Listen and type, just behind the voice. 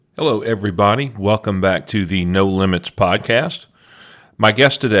Hello, everybody. Welcome back to the No Limits podcast. My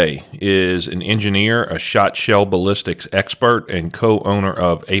guest today is an engineer, a shot shell ballistics expert, and co-owner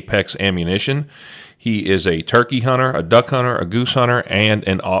of Apex Ammunition. He is a turkey hunter, a duck hunter, a goose hunter, and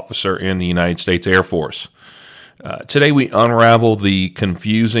an officer in the United States Air Force. Today we unravel the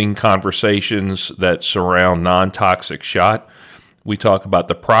confusing conversations that surround non-toxic shot. We talk about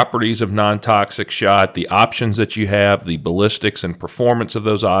the properties of non-toxic shot, the options that you have, the ballistics and performance of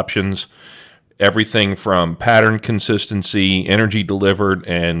those options, everything from pattern consistency, energy delivered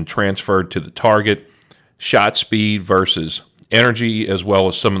and transferred to the target, shot speed versus energy, as well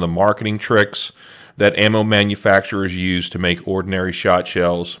as some of the marketing tricks that ammo manufacturers use to make ordinary shot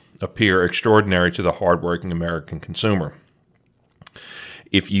shells appear extraordinary to the hardworking American consumer.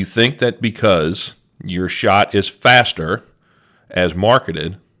 If you think that because your shot is faster, as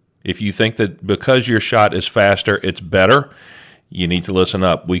marketed, if you think that because your shot is faster, it's better, you need to listen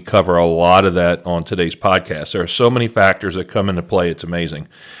up. We cover a lot of that on today's podcast. There are so many factors that come into play, it's amazing.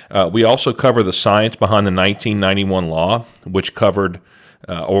 We also cover the science behind the 1991 law, which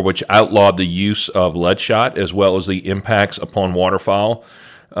which outlawed the use of lead shot, as well as the impacts upon waterfowl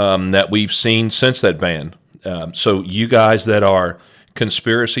that we've seen since that ban. So you guys that are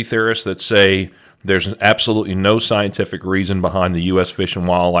conspiracy theorists that say there's absolutely no scientific reason behind the U.S. Fish and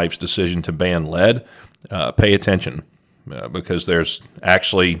Wildlife's decision to ban lead, pay attention because there's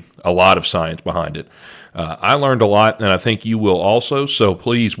actually a lot of science behind it. I learned a lot, and I think you will also, so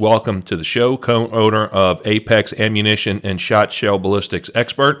please welcome to the show co-owner of Apex Ammunition and Shot Shell Ballistics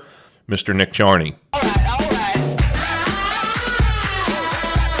expert, Mr. Nick Charney. All right.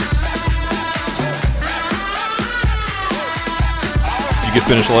 Did you get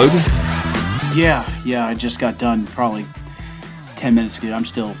finished loading? Yeah, I just got done probably 10 minutes ago. I'm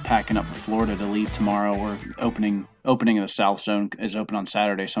still packing up for Florida to leave tomorrow. We're opening of the South Zone is open on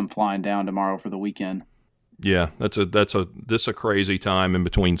Saturday, so I'm flying down tomorrow for the weekend. Yeah, this a crazy time in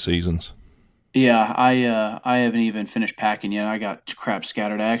between seasons. Yeah, I haven't even finished packing yet. I got crap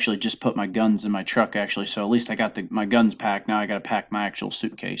scattered. I actually just put my guns in my truck, actually, so at least I got my guns packed. Now I got to pack my actual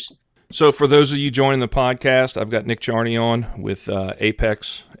suitcase. So for those of you joining the podcast, I've got Nick Charney on with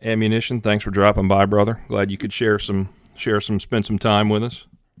Apex Ammunition. Thanks for dropping by, brother. Glad you could spend some time with us.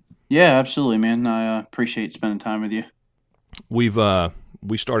 Yeah, absolutely, man. I appreciate spending time with you.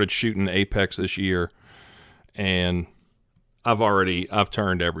 We started shooting Apex this year, and I've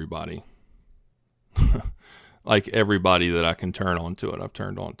turned everybody. Like everybody that I can turn onto it, I've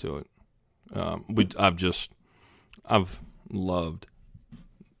turned onto it. I've loved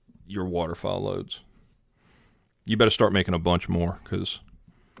your waterfowl loads. You better start making a bunch more, because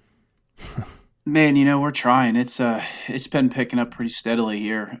man, we're trying. It's been picking up pretty steadily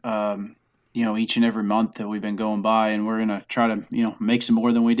here. Each and every month that we've been going by, and we're gonna try to make some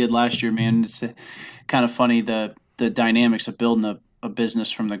more than we did last year, man. It's kind of funny the dynamics of building a business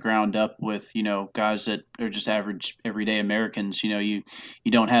from the ground up with guys that are just average everyday Americans. You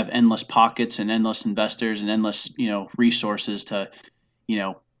don't have endless pockets and endless investors and endless resources to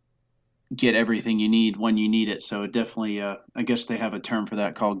get everything you need when you need it. So it definitely, I guess they have a term for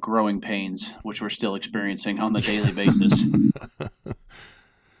that called growing pains, which we're still experiencing on the daily basis.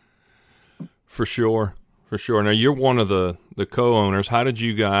 For sure. Now you're one of the co-owners. How did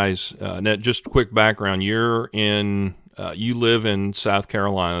you guys? Just quick background. You live in South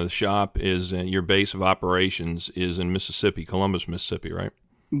Carolina. The shop is your base of operations is in Mississippi, Columbus, Mississippi, right?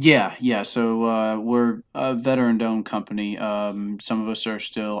 Yeah. So we're a veteran-owned company. Some of us are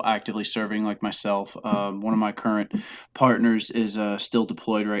still actively serving, like myself. One of my current partners is still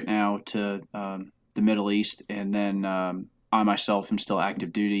deployed right now to the Middle East, and then I myself am still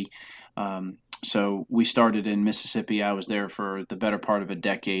active duty. So we started in Mississippi. I was there for the better part of a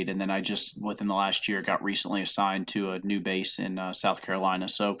decade, and then I just, within the last year, got recently assigned to a new base in South Carolina.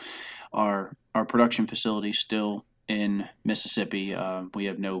 So our production facility is still in Mississippi. We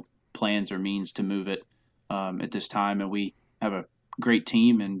have no plans or means to move it at this time, and we have a great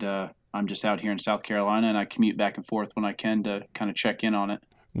team, and I'm just out here in South Carolina, and I commute back and forth when I can to kind of check in on it.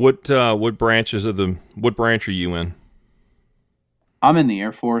 What branch are you in? I'm in the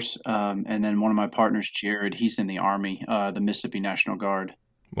Air Force, and then one of my partners, Jared, he's in the Army, the Mississippi National Guard.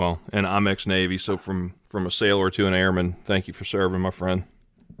 Well, and I'm ex-Navy, so from a sailor to an airman, thank you for serving, my friend.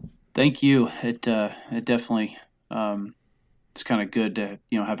 Thank you. It definitely it's kind of good to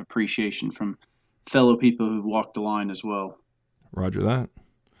have appreciation from fellow people who've walked the line as well. Roger that.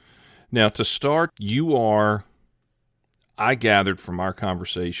 Now, to start, you are, I gathered from our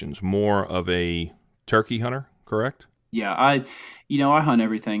conversations, more of a turkey hunter, correct? Yeah, I hunt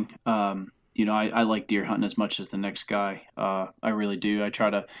everything. I like deer hunting as much as the next guy. I really do. I try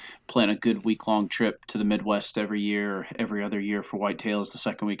to plan a good week-long trip to the Midwest every year, or every other year for whitetails the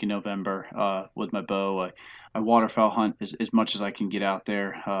second week in November with my bow. I waterfowl hunt as much as I can get out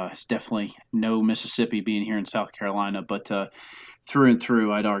there. It's definitely no Mississippi being here in South Carolina, but through and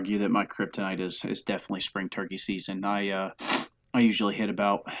through, I'd argue that my kryptonite is definitely spring turkey season. I usually hit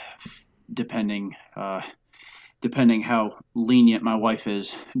about, depending depending how lenient my wife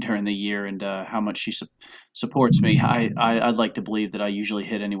is during the year and how much she supports me, I'd like to believe that I usually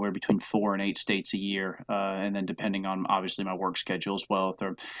hit anywhere between 4 and 8 states a year, and then depending on obviously my work schedule as well, if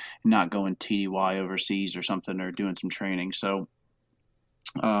they're not going TDY overseas or something or doing some training. So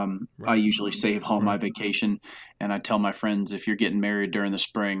I usually save all my vacation, and I tell my friends, if you're getting married during the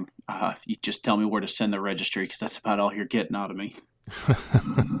spring, you just tell me where to send the registry, because that's about all you're getting out of me.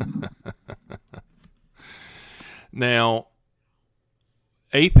 Now,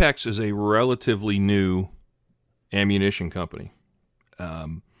 Apex is a relatively new ammunition company.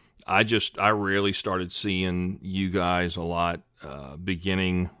 I really started seeing you guys a lot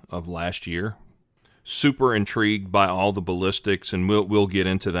beginning of last year. Super intrigued by all the ballistics, and we'll get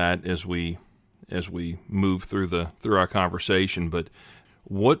into that as we move through our conversation. But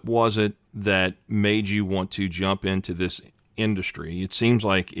what was it that made you want to jump into this industry? It seems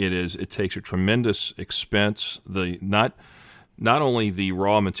like it takes a tremendous expense. Not only the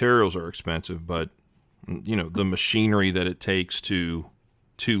raw materials are expensive, but the machinery that it takes to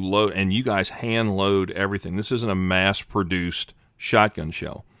load, and you guys hand load everything. This isn't a mass produced shotgun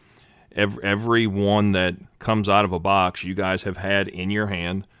shell. Every one that comes out of a box you guys have had in your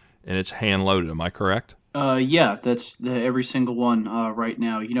hand, and it's hand loaded. Am I correct? Yeah, that's every single one right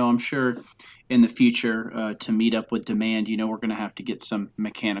now. I'm sure in the future to meet up with demand, we're going to have to get some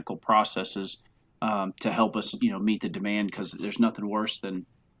mechanical processes to help us, meet the demand, because there's nothing worse than,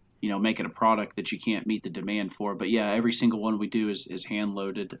 making a product that you can't meet the demand for. But yeah, every single one we do is hand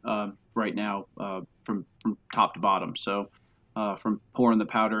loaded right now from top to bottom. So from pouring the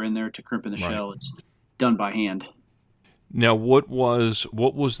powder in there to crimping the shell, it's done by hand. Now, what was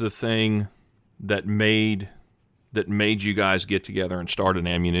the thing that made you guys get together and start an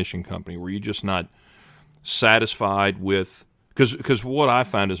ammunition company? Were you just not satisfied with, because what I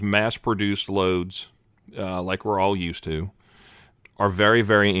found is mass-produced loads, like we're all used to, are very,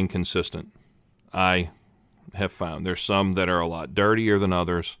 very inconsistent. I have found there's some that are a lot dirtier than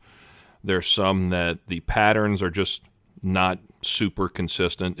others. There's some that the patterns are just not super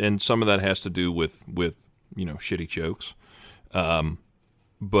consistent, and some of that has to do with shitty chokes.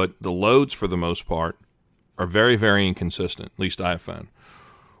 But the loads, for the most part, are very, very inconsistent, at least I have found.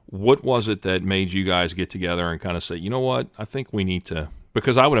 What was it that made you guys get together and kind of say, you know what, I think we need to,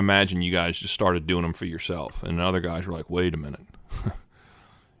 because I would imagine you guys just started doing them for yourself, and other guys were like, wait a minute,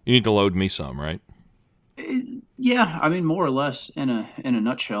 you need to load me some, right? Yeah, I mean, more or less in a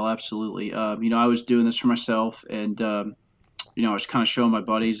nutshell, absolutely. I was doing this for myself, and I was kind of showing my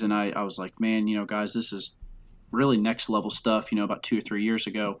buddies, and I was like, man, guys, this is really next level stuff. About 2 or 3 years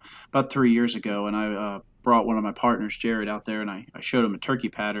ago, and I brought one of my partners, Jared, out there, and I showed him a turkey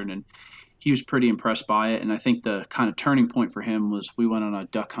pattern, and he was pretty impressed by it. And I think the kind of turning point for him was we went on a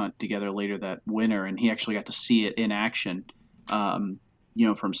duck hunt together later that winter, and he actually got to see it in action,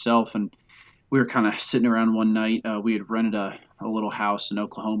 for himself. And we were kind of sitting around one night. We had rented a little house in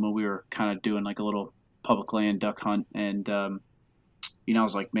Oklahoma. We were kind of doing like a little public land duck hunt, and I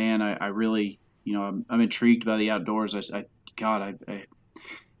was like, man, I really, I'm intrigued by the outdoors.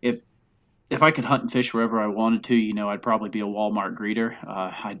 If I could hunt and fish wherever I wanted to, I'd probably be a Walmart greeter.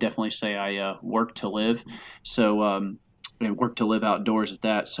 I definitely say I work to live, so and work to live outdoors at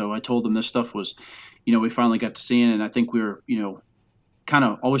that. So I told them this stuff was, we finally got to seeing it, and I think we were, kind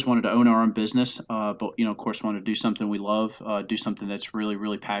of always wanted to own our own business, but of course, wanted to do something we love, do something that's really,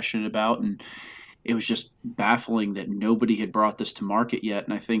 really passionate about, and it was just baffling that nobody had brought this to market yet.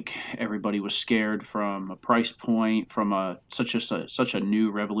 And I think everybody was scared from a price point, from such a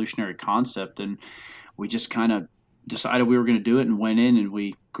new revolutionary concept. And we just kind of decided we were going to do it and went in, and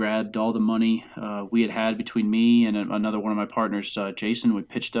we grabbed all the money we had between me and another one of my partners, Jason. We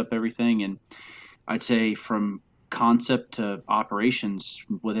pitched up everything, and I'd say from concept to operations,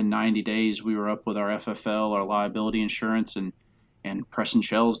 within 90 days, we were up with our FFL, our liability insurance, and pressing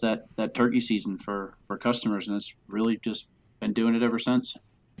shells that turkey season for customers, and it's really just been doing it ever since.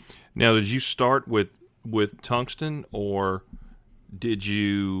 Now, did you start with tungsten, or did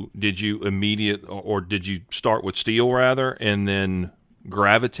you start with steel rather, and then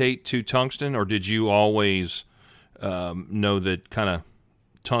gravitate to tungsten, or did you always know that kind of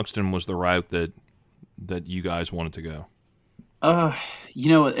tungsten was the route that you guys wanted to go? Uh,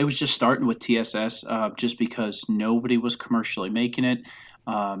 it was just starting with TSS, just because nobody was commercially making it.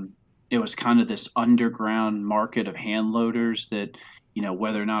 Um, it was kind of this underground market of hand loaders that,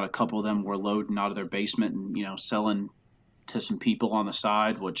 whether or not a couple of them were loading out of their basement and, selling to some people on the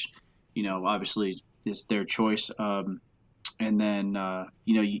side, which, obviously is their choice. And then,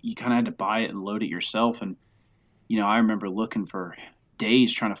 you kind of had to buy it and load it yourself. And, I remember looking for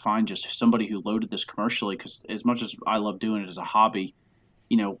days trying to find just somebody who loaded this commercially, because as much as I love doing it as a hobby,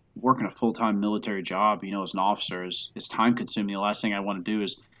 working a full-time military job, as an officer is time consuming. The last thing I want to do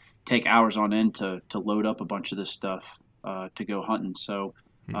is take hours on end to load up a bunch of this stuff to go hunting. So,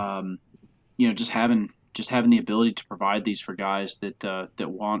 just having the ability to provide these for guys that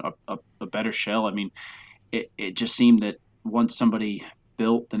want a better shell. I mean, it just seemed that once somebody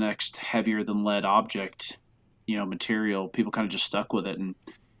built the next heavier than lead object, material, people kind of just stuck with it. And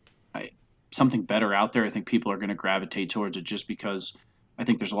something better out there, I think people are going to gravitate towards it, just because I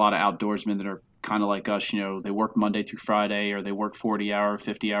think there's a lot of outdoorsmen that are kind of like us. They work Monday through Friday, or they work 40-hour,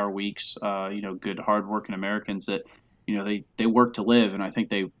 50-hour weeks. Good, hardworking Americans that, they work to live, and I think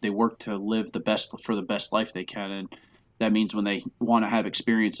they work to live the best life they can. And that means when they want to have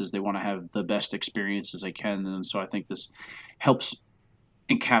experiences, they want to have the best experiences they can. And so I think this helps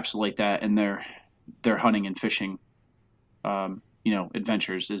encapsulate that in their hunting and fishing,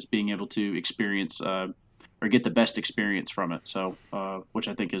 adventures, is being able to experience or get the best experience from it. So, which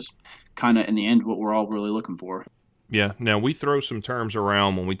I think is kind of in the end what we're all really looking for. Yeah. Now, we throw some terms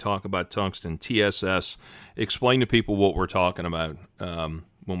around when we talk about tungsten. TSS. Explain to people what we're talking about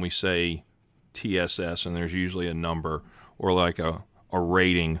when we say TSS, and there's usually a number or like a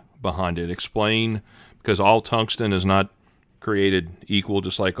rating behind it. Explain, because all tungsten is not created equal,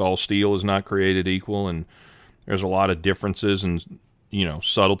 just like all steel is not created equal, and there's a lot of differences and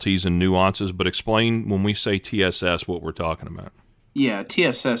subtleties and nuances. But explain, when we say TSS, what we're talking about. Yeah,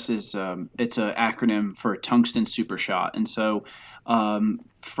 TSS is it's an acronym for tungsten super shot, and so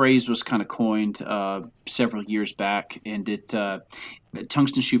phrase was kind of coined several years back, and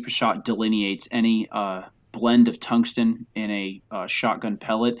tungsten super shot delineates any blend of tungsten in a shotgun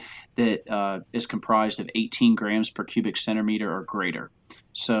pellet that is comprised of 18 grams per cubic centimeter or greater.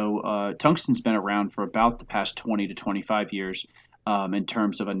 So tungsten's been around for about the past 20 to 25 years. In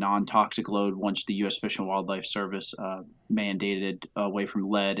terms of a non-toxic load, once the U.S. Fish and Wildlife Service mandated away from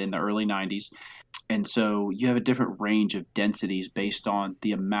lead in the early 90s. And so you have a different range of densities based on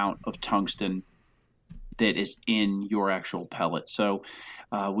the amount of tungsten that is in your actual pellet. So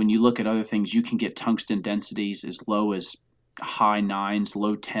when you look at other things, you can get tungsten densities as low as high 9s,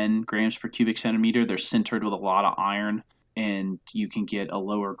 low 10 grams per cubic centimeter. They're sintered with a lot of iron, and you can get a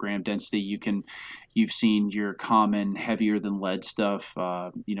lower gram density. You've seen your common heavier than lead stuff.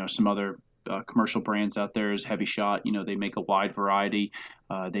 Some other commercial brands out there is Heavy Shot. They make a wide variety.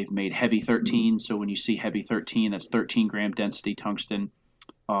 They've made Heavy 13. So when you see Heavy 13, that's 13 gram density tungsten.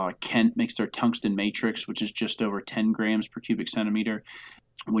 Kent makes their tungsten matrix, which is just over 10 grams per cubic centimeter.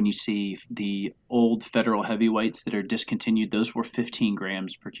 When you see the old Federal heavyweights that are discontinued, those were 15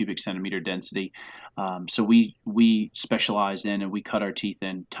 grams per cubic centimeter density. So we specialize in, and we cut our teeth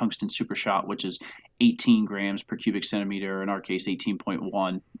in, tungsten super shot, which is 18 grams per cubic centimeter, in our case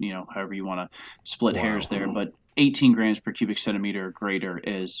 18.1, however you want to split hairs there, but 18 grams per cubic centimeter or greater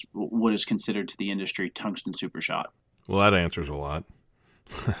is what is considered to the industry tungsten super shot. Well, that answers a lot.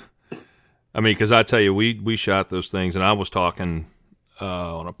 I mean, because I tell you, we shot those things, and I was talking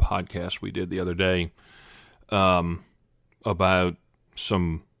on a podcast we did the other day about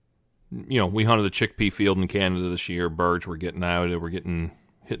some, we hunted a chickpea field in Canada this year. Birds were getting out. They were hitting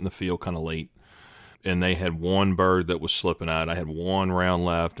the field kind of late. And they had one bird that was slipping out. I had one round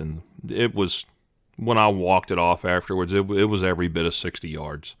left, and it was, when I walked it off afterwards, it was every bit of 60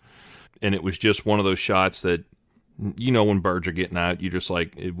 yards. And it was just one of those shots that, when birds are getting out, you just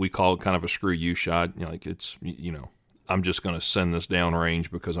like, we call it kind of a screw you shot. It's, I'm just going to send this down range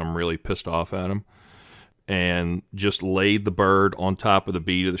because I'm really pissed off at him. And just laid the bird on top of the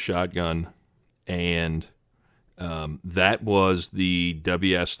bead of the shotgun. And that was the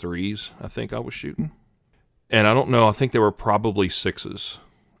WS3s, I think I was shooting. And I don't know, I think they were probably 6s,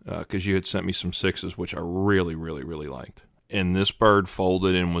 because you had sent me some 6s, which I really, really, really liked. And this bird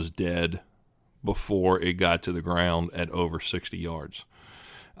folded and was dead before it got to the ground at over 60 yards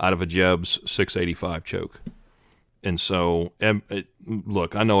out of a Jeb's 685 choke. And so,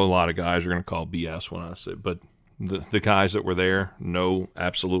 look, I know a lot of guys are going to call BS when I say, but the guys that were there know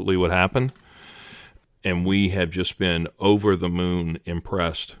absolutely what happened. And we have just been over the moon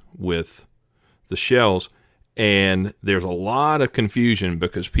impressed with the shells. And there's a lot of confusion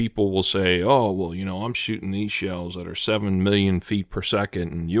because people will say, oh, well, I'm shooting these shells that are 7 million feet per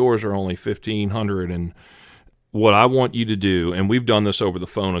second and yours are only 1,500. And what I want you to do, and we've done this over the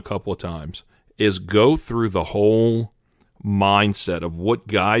phone a couple of times, is go through the whole mindset of what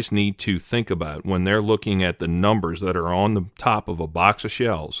guys need to think about when they're looking at the numbers that are on the top of a box of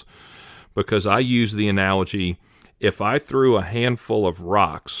shells. Because I use the analogy, if I threw a handful of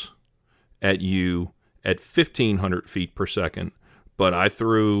rocks at you at 1,500 feet per second, but I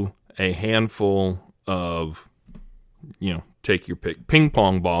threw a handful of, take your pick, ping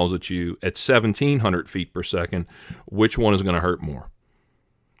pong balls at you at 1,700 feet per second, which one is going to hurt more?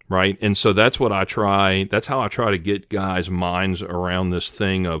 Right? And so that's how I try to get guys' minds around this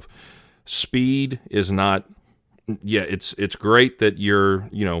thing of speed is not, it's great that your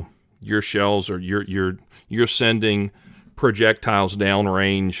shells or you're sending projectiles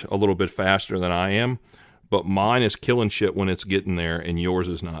downrange a little bit faster than I am, but mine is killing shit when it's getting there and yours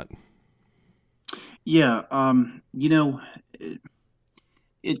is not. Yeah,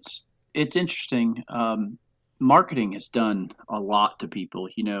 it's interesting. Marketing has done a lot to people.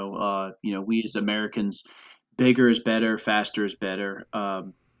 We as Americans, bigger is better, faster is better.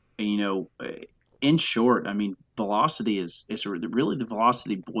 In short, I mean, velocity is really, the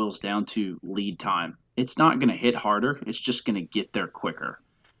velocity boils down to lead time. It's not going to hit harder. It's just going to get there quicker.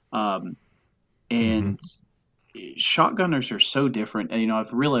 And shotgunners are so different.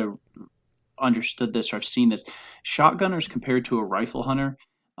 I've really understood this, or I've seen this. Shotgunners compared to a rifle hunter,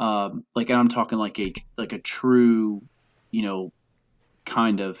 and I'm talking like a true,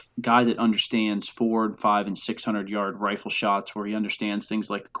 kind of guy that understands 400, 500, and 600-yard rifle shots, where he understands things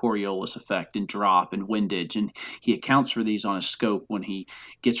like the Coriolis effect and drop and windage, and he accounts for these on a scope when he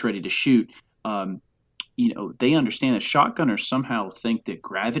gets ready to shoot. They understand that shotgunners somehow think that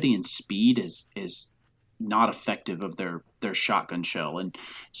gravity and speed is not effective of their shotgun shell, and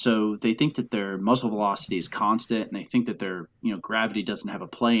so they think that their muzzle velocity is constant, and they think that their gravity doesn't have a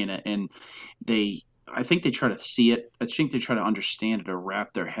play in it, and I think they try to see it. I think they try to understand it or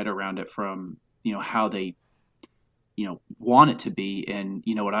wrap their head around it from how they want it to be. And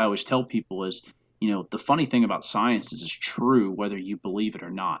what I always tell people is the funny thing about science is it's true whether you believe it or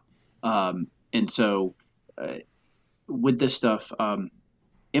not. And so with this stuff,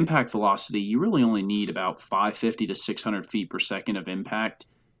 impact velocity, you really only need about 550 to 600 feet per second of impact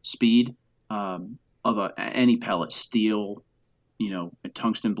speed of any pellet, steel, a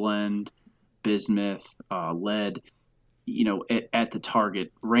tungsten blend, bismuth, lead, at the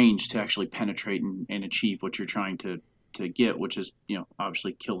target range to actually penetrate and achieve what you're trying to get, which is,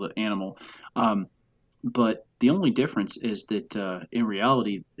 obviously kill the animal. But the only difference is that in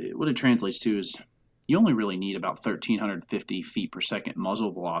reality, what it translates to is you only really need about 1,350 feet per second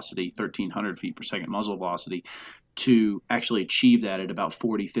muzzle velocity, 1,300 feet per second muzzle velocity to actually achieve that at about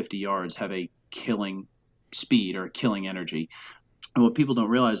 40, 50 yards, have a killing speed or a killing energy. And what people don't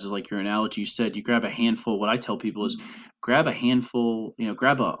realize is, like your analogy, you said you grab a handful. What I tell people is grab a handful,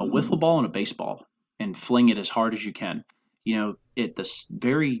 grab a wiffle ball and a baseball and fling it as hard as you can. At this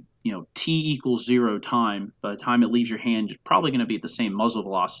very, T equals 0 time, by the time it leaves your hand, it's probably going to be at the same muzzle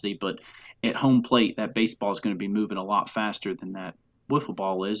velocity, but at home plate, that baseball is going to be moving a lot faster than that wiffle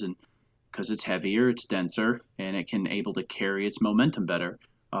ball is. And because it's heavier, it's denser, and it can able to carry its momentum better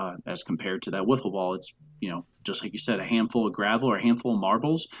as compared to that wiffle ball. It's, just like you said, a handful of gravel or a handful of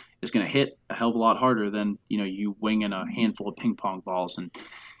marbles is going to hit a hell of a lot harder than, you winging a handful of ping pong balls. And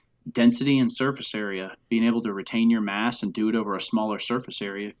density and surface area, being able to retain your mass and do it over a smaller surface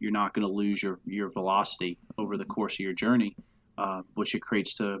area, you're not going to lose your velocity over the course of your journey, which it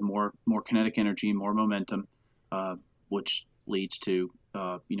creates to more kinetic energy, more momentum, which leads to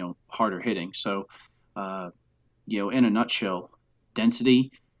harder hitting. So in a nutshell,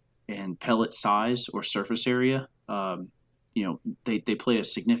 density and pellet size or surface area, they play a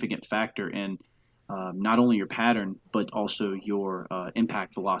significant factor in not only your pattern, but also your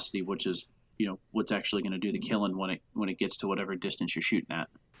impact velocity, which is, what's actually going to do the killing when it gets to whatever distance you're shooting at.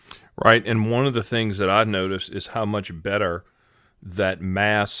 Right. And one of the things that I've noticed is how much better that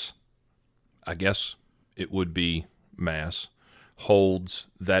mass, I guess it would be mass, holds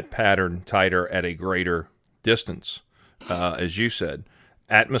that pattern tighter at a greater distance. As you said,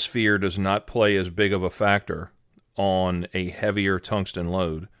 atmosphere does not play as big of a factor on a heavier tungsten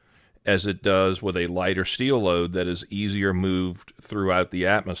load as it does with a lighter steel load that is easier moved throughout the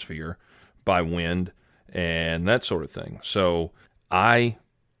atmosphere by wind and that sort of thing. So I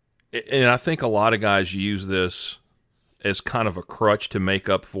think a lot of guys use this as kind of a crutch to make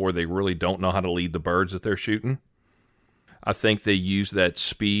up for they really don't know how to lead the birds that they're shooting. I think they use that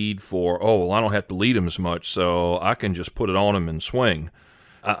speed for, oh, well, I don't have to lead them as much, so I can just put it on them and swing.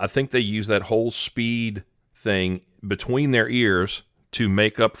 I think they use that whole speed thing between their ears to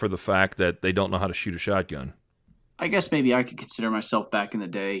make up for the fact that they don't know how to shoot a shotgun. I guess maybe I could consider myself back in the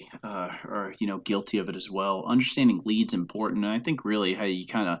day, or guilty of it as well. Understanding lead's important, and I think really how you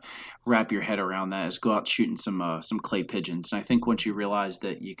kind of wrap your head around that is go out shooting some clay pigeons. And I think once you realize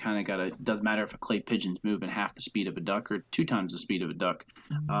that you kind of gotta, doesn't matter if a clay pigeon's moving half the speed of a duck or two times the speed of a duck,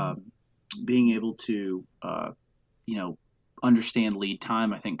 being able to you know understand lead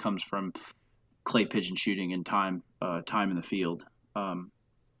time, I think comes from clay pigeon shooting and time in the field.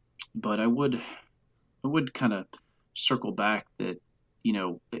 But I would kind of circle back that you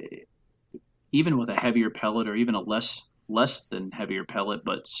know even with a heavier pellet or even a less than heavier pellet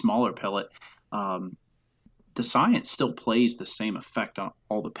but smaller pellet, um, the science still plays the same effect on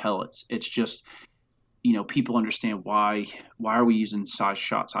all the pellets. It's just people understand why are we using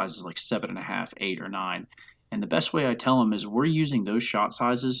shot sizes like 7.5, 8, or 9. And the best way I tell them is we're using those shot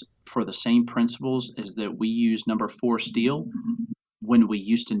sizes for the same principles as that we use number 4 steel when we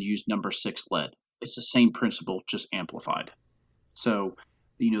used to use number 6 lead. It's the same principle, just amplified. So,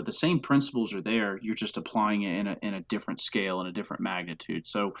 the same principles are there. You're just applying it in a different scale and a different magnitude.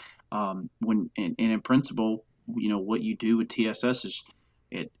 So, in principle, what you do with TSS is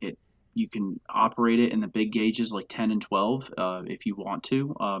it you can operate it in the big gauges like 10 and 12 if you want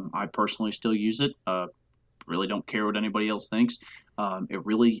to. I personally still use it. Really don't care what anybody else thinks. It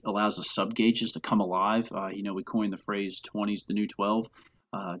really allows the sub gauges to come alive. We coined the phrase 20's the new 12,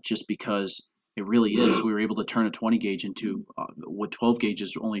 just because it really is. We were able to turn a 20 gauge into what 12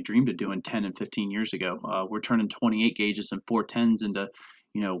 gauges only dreamed of doing 10 and 15 years ago. We're turning 28 gauges and 410s into,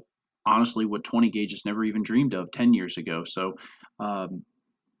 honestly, what 20 gauges never even dreamed of 10 years ago. So, but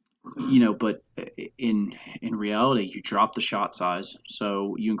in reality, you drop the shot size,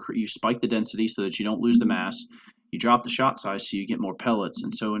 so you spike the density so that you don't lose the mass. You drop the shot size so you get more pellets,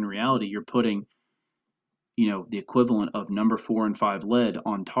 and so in reality, you're putting the equivalent of number 4 and 5 lead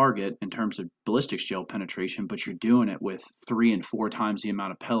on target in terms of ballistics gel penetration, but you're doing it with 3 and 4 times the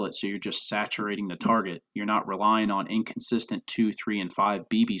amount of pellets, so you're just saturating the target. You're not relying on inconsistent 2, 3, and 5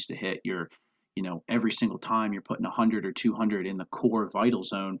 BBs to hit. You're every single time you're putting 100 or 200 in the core vital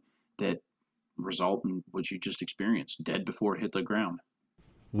zone that result in what you just experienced, dead before it hit the ground.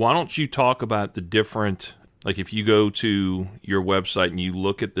 Why don't you talk about the different, like if you go to your website and you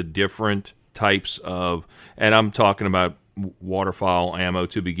look at the different types of, and I'm talking about waterfowl ammo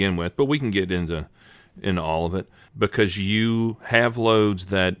to begin with, but we can get into all of it, because you have loads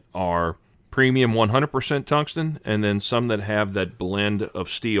that are premium 100% tungsten and then some that have that blend of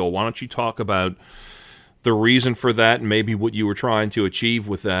steel. Why don't you talk about the reason for that and maybe what you were trying to achieve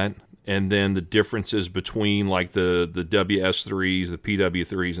with that, and then the differences between like the WS3s, the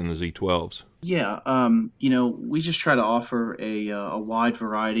PW3s, and the Z12s? Yeah, we just try to offer a wide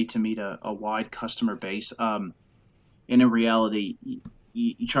variety to meet a wide customer base. And in reality,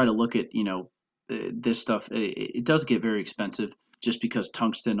 you try to look at, this stuff. It does get very expensive just because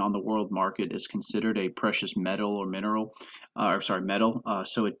tungsten on the world market is considered a precious metal or mineral, metal.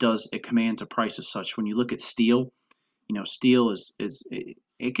 So it commands a price as such. When you look at steel, steel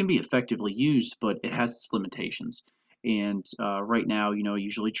it can be effectively used, but it has its limitations. And right now, it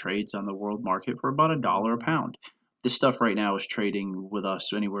usually trades on the world market for about $1 a pound. This stuff right now is trading with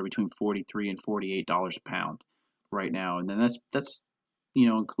us anywhere between $43 and $48 a pound right now, and then that's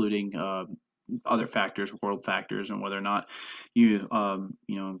including other factors, world factors, and whether or not you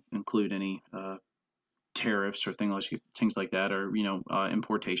include any tariffs or things like that, or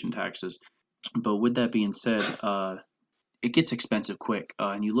importation taxes. But with that being said, it gets expensive quick.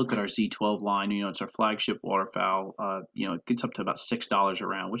 And you look at our Z12 line, it's our flagship waterfowl. It gets up to about $6 a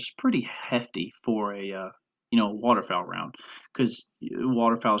round, which is pretty hefty for a waterfowl round, because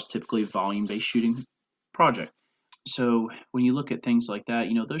waterfowl is typically a volume-based shooting project. So when you look at things like that,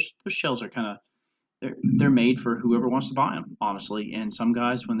 those shells are kind of they're made for whoever wants to buy them, honestly. And some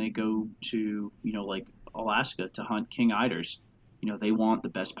guys, when they go to like Alaska to hunt king eiders, they want the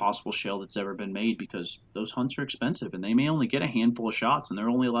best possible shell that's ever been made, because those hunts are expensive and they may only get a handful of shots and they're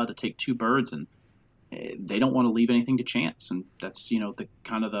only allowed to take 2 birds, and they don't want to leave anything to chance. And that's the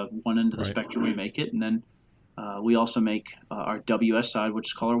kind of the one end of the spectrum we make it. And then we also make our WS side, which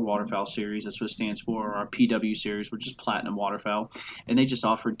is called our Waterfowl Series. That's what it stands for. Or our PW Series, which is Platinum Waterfowl. And they just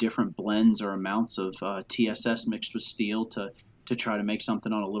offer different blends or amounts of TSS mixed with steel to try to make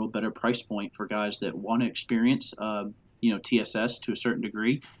something on a little better price point for guys that want to experience TSS to a certain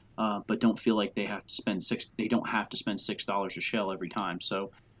degree, but don't feel like they have to spend $6 a shell every time.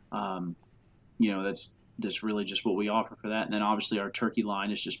 So that's that's really just what we offer for that. And then obviously our turkey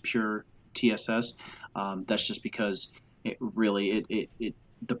line is just pure TSS. That's just because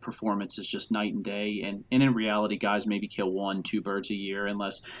the performance is just night and day. And in reality, guys maybe kill 1-2 birds a year, and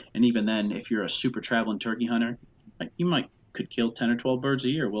even then, if you're a super traveling turkey hunter, you could kill 10 or 12 birds a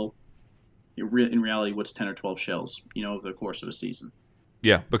year. Well, in reality, what's 10 or 12 shells, over the course of a season?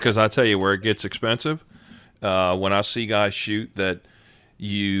 Yeah, because I tell you where it gets expensive. When I see guys shoot that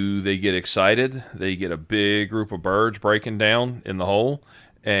they get excited, they get a big group of birds breaking down in the hole,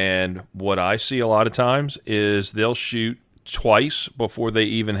 and what I see a lot of times is they'll shoot twice before they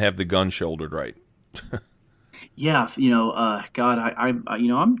even have the gun shouldered right. Yeah, God,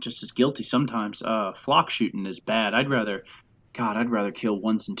 I'm just as guilty sometimes. Flock shooting is bad. I'd rather kill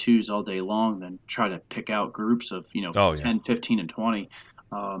ones and twos all day long than try to pick out groups of, Oh yeah, 10, 15, and 20.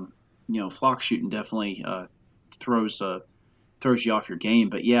 Flock shooting definitely throws throws you off your game.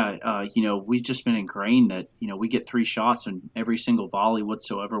 But yeah, we've just been ingrained that, we get 3 shots and every single volley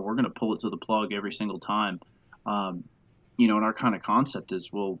whatsoever, we're going to pull it to the plug every single time. And our kind of concept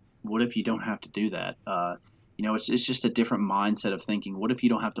is, well, what if you don't have to do that? It's just a different mindset of thinking. What if you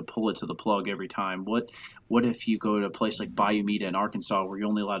don't have to pull it to the plug every time? What if you go to a place like Bayou Mita in Arkansas where you're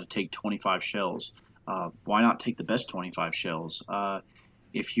only allowed to take 25 shells? Why not take the best 25 shells?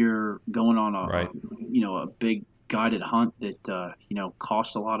 If you're going on right. a big guided hunt that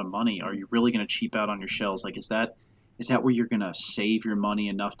costs a lot of money, are you really going to cheap out on your shells? Like, is that where you're going to save your money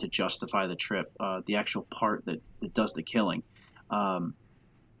enough to justify the trip, the actual part that does the killing?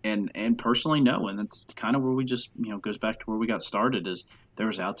 And personally, no. And that's kind of where we just, goes back to where we got started. Is there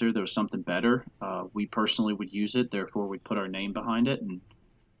was something better. We personally would use it, therefore we put our name behind it, and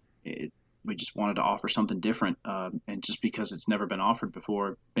we just wanted to offer something different. And just because it's never been offered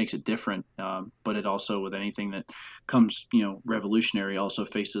before makes it different. But it also, with anything that comes, revolutionary, also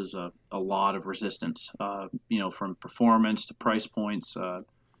faces a lot of resistance, from performance to price points. And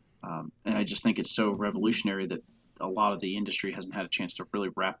I just think it's so revolutionary that a lot of the industry hasn't had a chance to really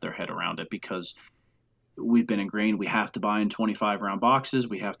wrap their head around it, because we've been ingrained. We have to buy in 25 round boxes.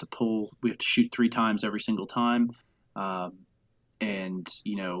 We have to shoot 3 times every single time. And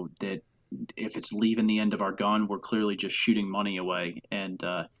that if it's leaving the end of our gun, we're clearly just shooting money away. And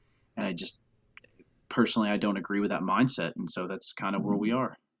I just personally, I don't agree with that mindset. And so that's kind of where we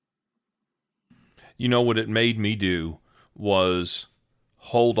are. What it made me do was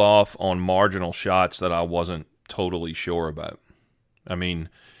hold off on marginal shots that I wasn't totally sure about. I mean,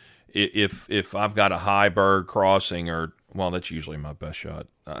 if I've got a high bird crossing, that's usually my best shot.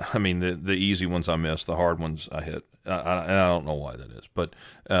 I mean, the easy ones I miss, the hard ones I hit. And I don't know why that is. But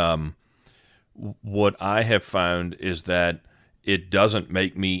what I have found is that it doesn't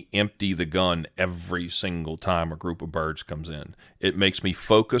make me empty the gun every single time a group of birds comes in. It makes me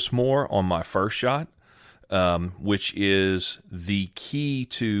focus more on my first shot, which is the key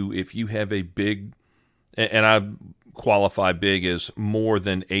to, if you have a big, and I qualify big as more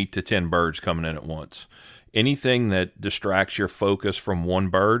than 8 to 10 birds coming in at once. Anything that distracts your focus from one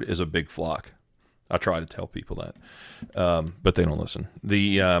bird is a big flock. I try to tell people that, but they don't listen.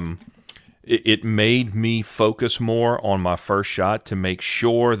 It made me focus more on my first shot to make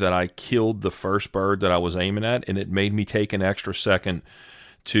sure that I killed the first bird that I was aiming at, and it made me take an extra second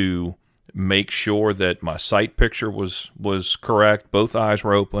to make sure that my sight picture was correct. Both eyes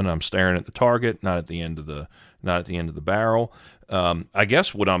were open. I'm staring at the target, not at the end of the barrel. I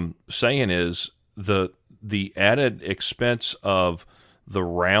guess what I'm saying is the added expense of the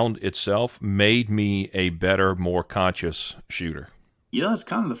round itself made me a better, more conscious shooter. Yeah, it's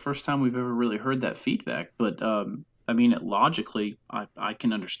kind of the first time we've ever really heard that feedback. But I mean, logically, I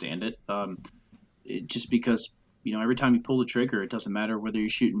can understand it. Just because, every time you pull the trigger, it doesn't matter whether you're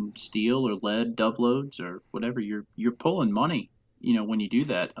shooting steel or lead, dove loads or whatever. You're pulling money, when you do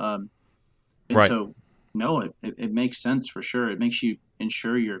that. And right. So, no, it makes sense for sure. It makes you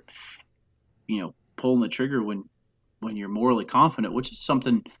ensure you're, pulling the trigger when you're morally confident, which is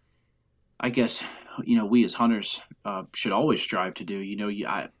something I guess, we as hunters should always strive to do.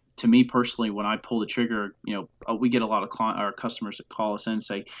 To me personally, when I pull the trigger, we get a lot of our customers that call us in and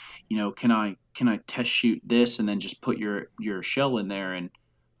say, can I test shoot this and then just put your shell in there and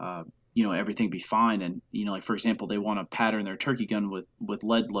everything be fine. And like for example, they want to pattern their turkey gun with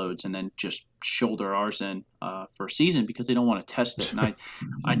lead loads and then just shoulder ours in for a season because they don't want to test it. And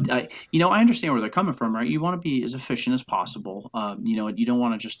I understand where they're coming from, right? You want to be as efficient as possible. You don't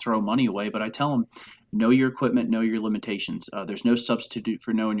want to just throw money away. But I tell them, know your equipment, know your limitations. There's no substitute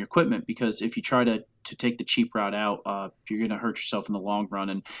for knowing your equipment, because if you try to take the cheap route out, you're going to hurt yourself in the long run.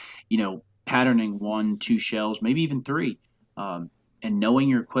 And patterning 1, 2 shells, maybe even 3. and knowing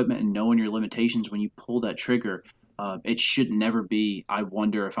your equipment and knowing your limitations when you pull that trigger, it should never be, I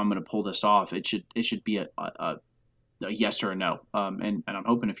wonder if I'm going to pull this off. It should be a yes or a no. And I'm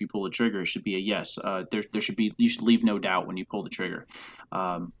hoping if you pull the trigger, it should be a yes. There should be, you should leave no doubt when you pull the trigger,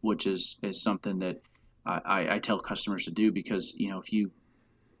 which is something that I tell customers to do, because if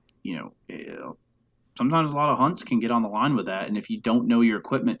sometimes a lot of hunts can get on the line with that, and if you don't know your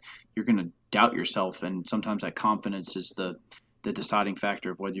equipment, you're going to doubt yourself, and sometimes that confidence is the deciding factor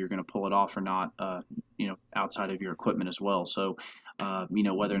of whether you're going to pull it off or not. Outside of your equipment as well. So,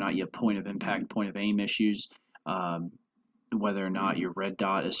 whether or not you have point of impact, point of aim issues, whether or not your red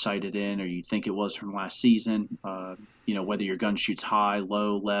dot is sighted in or you think it was from last season, whether your gun shoots high,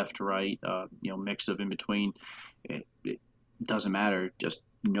 low, left, right, mix of in between, it doesn't matter. Just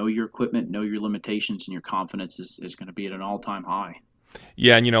know your equipment, know your limitations, and your confidence is going to be at an all-time high.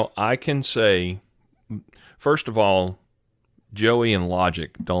 Yeah, and I can say, first of all, Joey and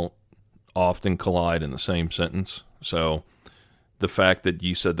logic don't often collide in the same sentence. So the fact that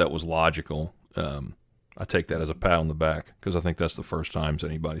you said that was logical, I take that as a pat on the back, because I think that's the first time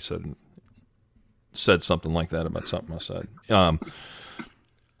anybody said something like that about something I said.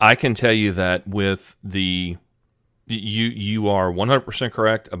 I can tell you that with you are 100%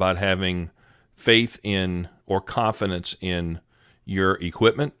 correct about having faith in or confidence in your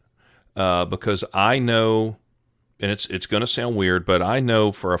equipment, because I know, and it's going to sound weird, but I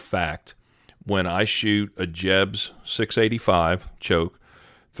know for a fact when I shoot a Jebs 685 choke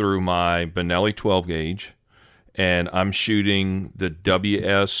through my Benelli 12 gauge, and I'm shooting the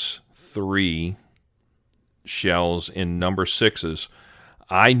WS3 shells in number 6s,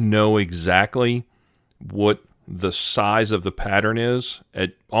 I know exactly what the size of the pattern is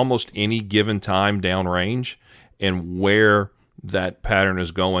at almost any given time downrange, and where that pattern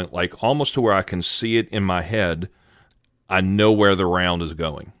is going, like almost to where I can see it in my head. I know where the round is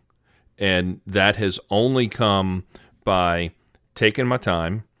going. And that has only come by taking my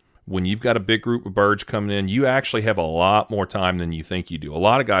time. When you've got a big group of birds coming in, you actually have a lot more time than you think you do. A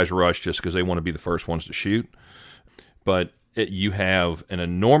lot of guys rush just because they want to be the first ones to shoot. But you have an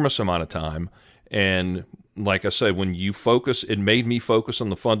enormous amount of time. And like I said, when you focus, it made me focus on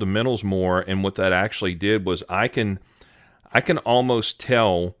the fundamentals more. And what that actually did was I can almost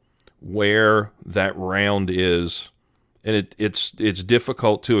tell where that round is. And it's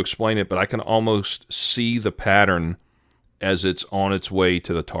difficult to explain it, but I can almost see the pattern as it's on its way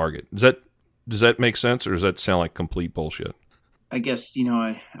to the target. Does that make sense, or does that sound like complete bullshit? I guess,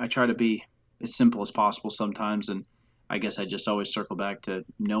 I try to be as simple as possible sometimes, and I guess I just always circle back to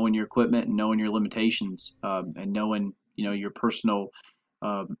knowing your equipment and knowing your limitations, and knowing, your personal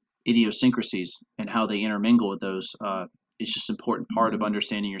idiosyncrasies and how they intermingle with those. It's just an important part of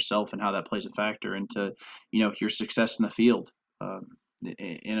understanding yourself and how that plays a factor into, your success in the field.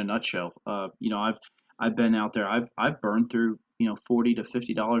 In a nutshell, I've been out there. I've burned through $40 to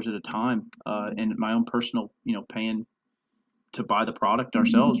 $50 at a time, in my own personal, paying to buy the product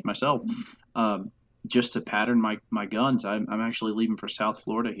myself, just to pattern my guns. I'm actually leaving for South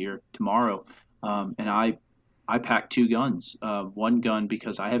Florida here tomorrow, and I packed 2 guns. One gun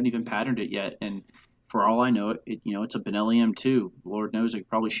because I haven't even patterned it yet, and for all I know, it's a Benelli M2. Lord knows I could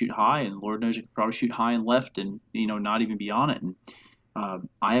probably shoot high, and Lord knows I could probably shoot high and left, and not even be on it. And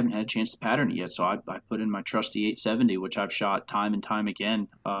I haven't had a chance to pattern it yet, so I put in my trusty 870, which I've shot time and time again,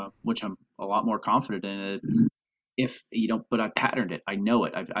 which I'm a lot more confident in it. But I patterned it. I know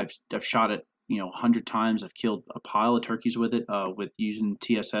it. I've shot it 100 times. I've killed a pile of turkeys with it, with using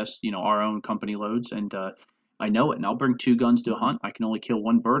TSS, our own company loads, and I know it. And I'll bring 2 guns to a hunt. I can only kill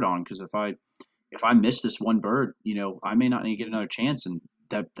 1 bird on, because if I miss this 1 bird, I may not get another chance, and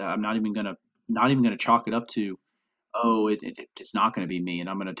that I'm not even gonna chalk it up to, oh, it's not going to be me, and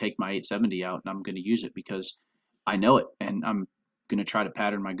I'm going to take my 870 out and I'm going to use it because I know it, and I'm going to try to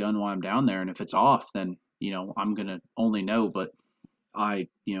pattern my gun while I'm down there. And if it's off, then I'm going to only know. But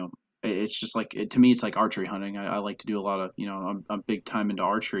it's just like to me, it's like archery hunting. I like to do a lot of I'm big time into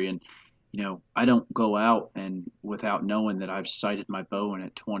archery, and I don't go out and without knowing that I've sighted my bow in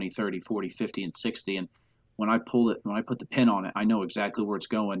at 20, 30, 40, 50, and 60, and when I put the pin on it, I know exactly where it's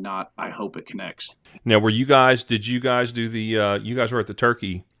going, not I hope it connects. Now, did you guys do the, you guys were at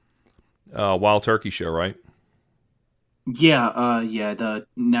the Wild Turkey show, right? Yeah, the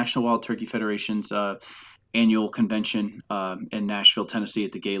National Wild Turkey Federation's annual convention in Nashville, Tennessee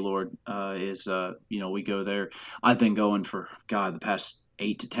at the Gaylord is, we go there. I've been going for, the past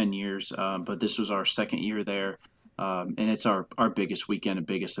 8 to 10 years, but this was our second year there, and it's our biggest weekend and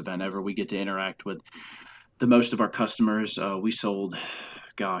biggest event ever. We get to interact with the most of our customers. We sold,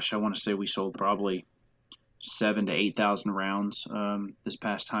 I want to say we sold probably 7 to 8,000 rounds this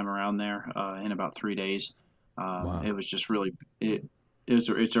past time around there in about 3 days. Wow. It was just really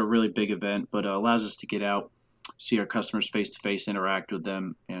it's a really big event, but allows us to get out, see our customers face to face, interact with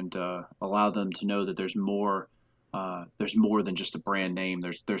them, and allow them to know that there's more. There's more than just a brand name.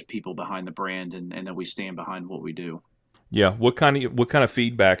 There's people behind the brand, and that we stand behind what we do. Yeah. What kind of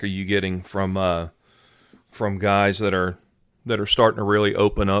feedback are you getting from guys that are starting to really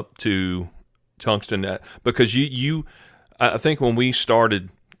open up to tungsten? Because I think when we started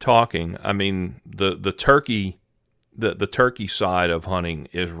talking, I mean the turkey the turkey side of hunting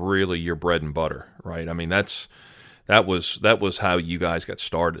is really your bread and butter, right? I mean that was how you guys got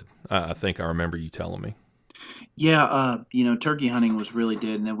started. I think I remember you telling me. Yeah, turkey hunting was really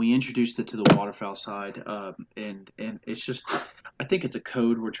dead, and then we introduced it to the waterfowl side, and it's just, I think it's a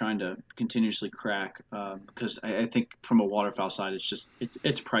code we're trying to continuously crack, because I think from a waterfowl side,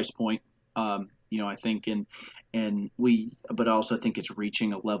 it's price point, I think, but also I think it's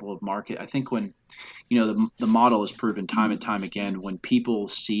reaching a level of market. I think when, the model is proven time and time again, when people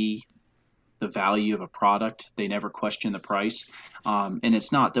see the value of a product. They never question the price, and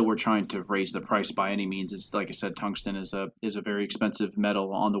it's not that we're trying to raise the price by any means. It's like I said, tungsten is a very expensive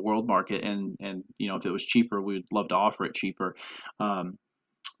metal on the world market, and if it was cheaper, we'd love to offer it cheaper. Um,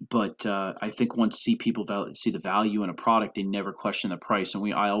 but I think once people see the value in a product, they never question the price.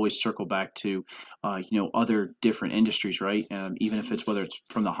 And I always circle back to, other different industries, right? Even if it's whether it's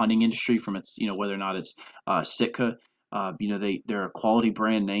from the hunting industry, from its, whether or not it's Sitka. They're a quality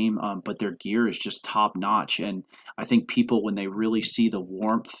brand name, but their gear is just top notch. And I think people, when they really see the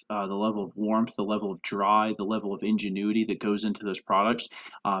warmth, the level of warmth, the level of dry, the level of ingenuity that goes into those products,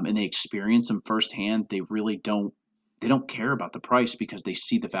 and they experience them firsthand, they don't care about the price because they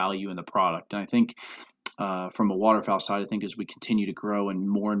see the value in the product. And I think from a waterfowl side, I think as we continue to grow and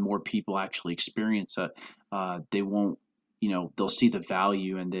more people actually experience it, they won't, they'll see the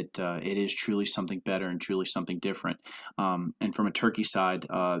value and that it is truly something better and truly something different. And from a turkey side,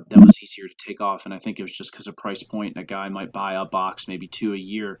 that was easier to take off. And I think it was just because of price point. A guy might buy a box, maybe two a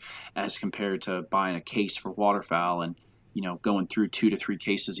year, as compared to buying a case for waterfowl and, going through 2 to 3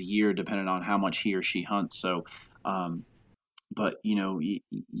 cases a year, depending on how much he or she hunts. So, um, but you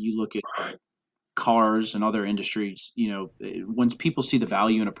look at cars and other industries, once people see the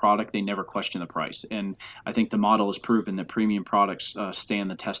value in a product, they never question the price. And I think the model has proven that premium products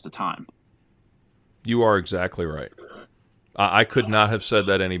stand the test of time. You are exactly right. I could not have said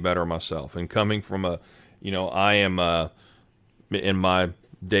that any better myself. And coming from I am in my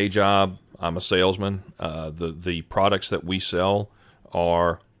day job, I'm a salesman. The products that we sell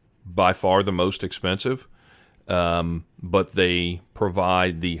are by far the most expensive, but they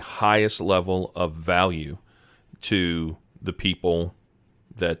provide the highest level of value to the people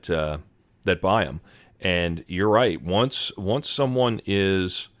that buy them. And you're right. Once someone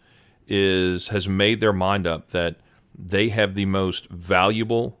has made their mind up that they have the most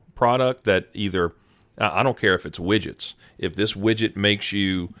valuable product, that either, I don't care if it's widgets. If this widget makes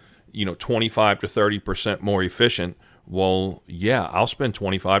you 25 to 30% more efficient, well, yeah, I'll spend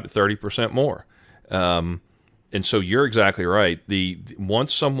 25 to 30% more. And so you're exactly right. The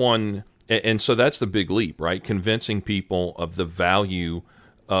once someone, and so that's the big leap, right? Convincing people of the value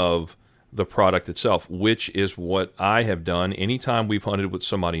of the product itself, which is what I have done anytime we've hunted with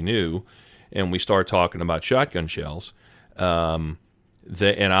somebody new, and we start talking about shotgun shells. And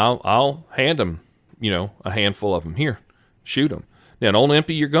I'll hand them, a handful of them. Here, shoot them. Now, don't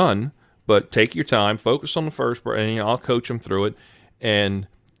empty your gun, but take your time, focus on the first, and I'll coach them through it. And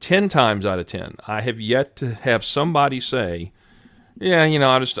 10 times out of 10, I have yet to have somebody say, yeah,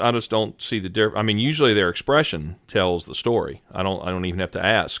 I just don't see the difference. I mean, usually their expression tells the story. I don't even have to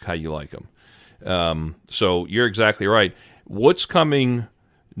ask how you like them. So you're exactly right. What's coming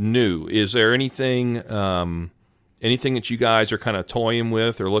new? Is there anything that you guys are kind of toying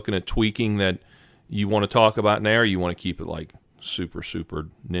with or looking at tweaking that you want to talk about now, or you want to keep it like super, super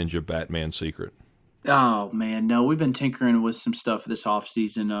ninja Batman secret? Oh man, no, we've been tinkering with some stuff this off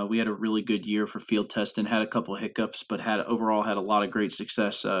season. We had a really good year for field testing, had a couple of hiccups, but had a lot of great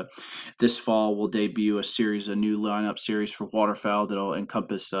success. This fall, we'll debut a new lineup series for waterfowl that'll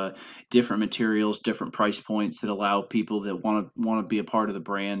encompass different materials, different price points that allow people that want to be a part of the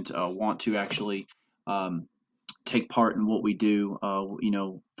brand, want to actually um, take part in what we do.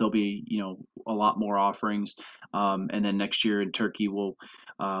 There'll be a lot more offerings, and then next year in Turkey we'll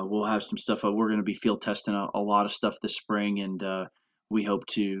have some stuff. We're going to be field testing a lot of stuff this spring, and we hope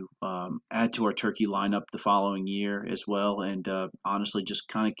to add to our turkey lineup the following year as well, and honestly, just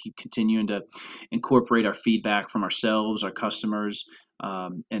kind of keep continuing to incorporate our feedback from ourselves, our customers,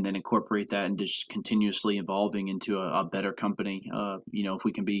 and then incorporate that and just continuously evolving into a better company. If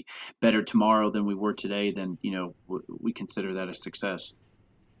we can be better tomorrow than we were today, then we consider that a success.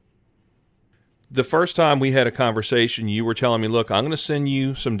 The first time we had a conversation, you were telling me, look, I'm going to send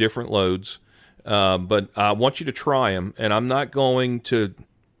you some different loads, but I want you to try them, and I'm not going to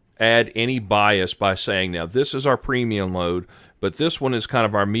add any bias by saying, now, this is our premium load, but this one is kind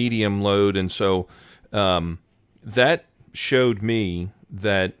of our medium load. And so that showed me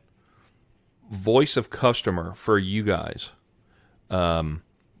that voice of customer for you guys,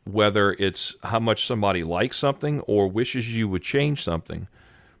 whether it's how much somebody likes something or wishes you would change something,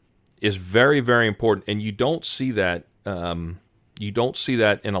 is very, very important, and you don't see that. You don't see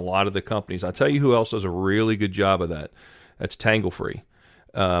that in a lot of the companies. I tell you who else does a really good job of that. That's Tangle Free.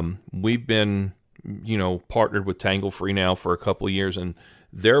 We've been, partnered with Tangle Free now for a couple of years, and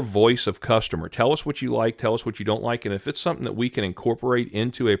their voice of customer. Tell us what you like. Tell us what you don't like, and if it's something that we can incorporate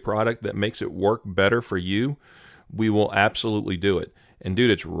into a product that makes it work better for you, we will absolutely do it. And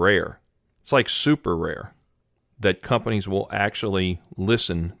dude, it's rare. It's like super rare that companies will actually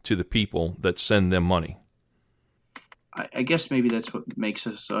listen to the people that send them money. I guess maybe that's what makes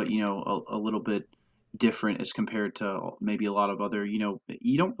us, a little bit different as compared to maybe a lot of other, you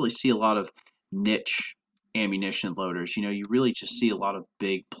don't really see a lot of niche ammunition loaders. You really just see a lot of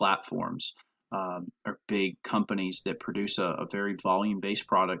big platforms or big companies that produce a very volume-based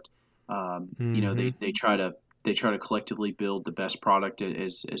product. They try to collectively build the best product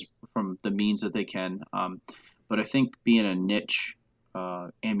as from the means that they can. But I think being a niche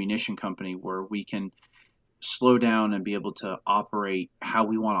ammunition company where we can slow down and be able to operate how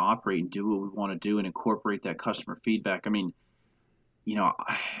we want to operate and do what we want to do and incorporate that customer feedback. I mean,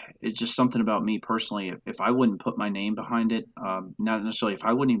 it's just something about me personally. If I wouldn't put my name behind it, not necessarily if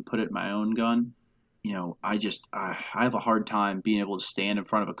I wouldn't even put it in my own gun, I have a hard time being able to stand in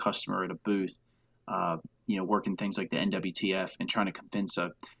front of a customer at a booth, working things like the NWTF and trying to convince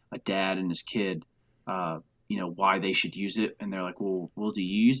a dad and his kid, why they should use it. And they're like, well, do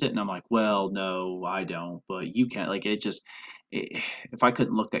you use it? And I'm like, well, no, I don't, but you can. Like, if I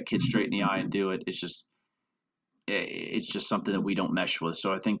couldn't look that kid straight in the eye and do it, it's just something that we don't mesh with.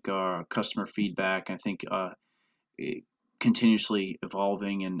 So I think customer feedback, I think continuously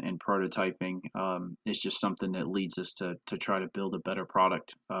evolving and prototyping is just something that leads us to try to build a better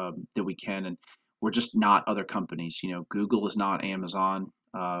product that we can. And we're just not other companies. Google is not Amazon.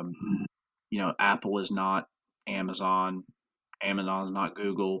 Apple is not Amazon. Amazon is not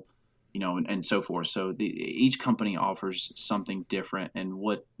Google. And so forth. So each company offers something different, and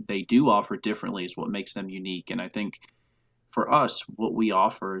what they do offer differently is what makes them unique. And I think for us, what we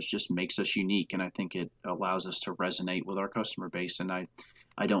offer is just makes us unique, and I think it allows us to resonate with our customer base. And I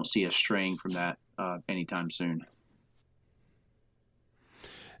don't see us straying from that anytime soon.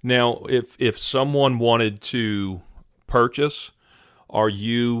 Now, if someone wanted to purchase,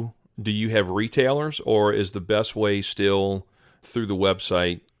 do you have retailers, or is the best way still through the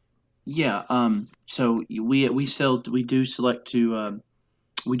website? Yeah. So we do select to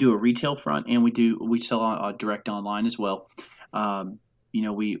we do a retail front, and we sell direct online as well.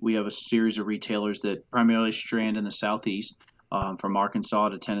 We have a series of retailers that primarily strand in the Southeast, from Arkansas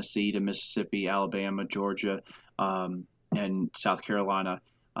to Tennessee to Mississippi, Alabama, Georgia, and South Carolina,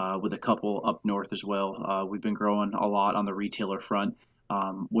 with a couple up north as well. We've been growing a lot on the retailer front,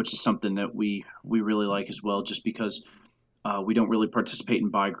 which is something that we really like as well, just because we don't really participate in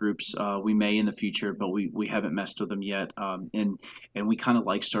buy groups. We may in the future, but we haven't messed with them yet. And we kind of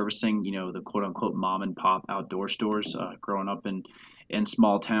like servicing, the quote unquote mom and pop outdoor stores. Growing up in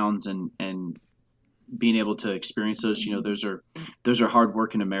small towns and being able to experience those, those are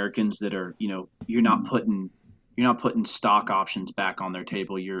hardworking Americans that are, you're not putting stock options back on their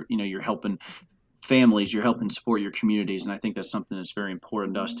table. You're helping families, you're helping support your communities, and I think that's something that's very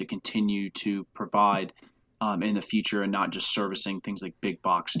important to us to continue to provide in the future, and not just servicing things like big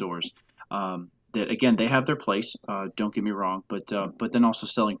box stores. That again, they have their place. Don't get me wrong, but then also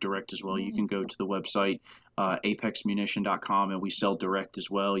selling direct as well. You can go to the website apexmunition.com, and we sell direct as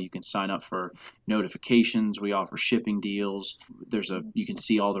well. You can sign up for notifications. We offer shipping deals. You can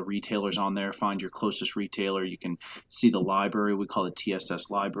see all the retailers on there. Find your closest retailer. You can see the library. We call it TSS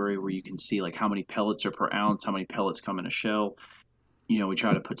library, where you can see like how many pellets are per ounce, how many pellets come in a shell. We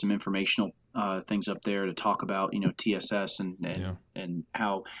try to put some informational things up there to talk about, TSS and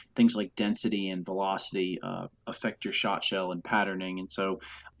how things like density and velocity affect your shot shell and patterning. And so,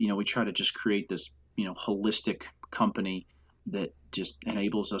 we try to just create this, holistic company that just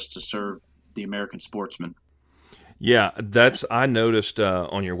enables us to serve the American sportsman. Yeah, I noticed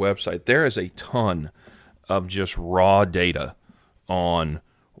on your website, there is a ton of just raw data on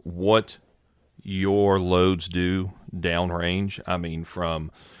what your loads do downrange. I mean,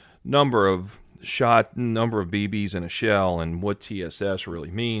 from number of BBs in a shell and what TSS really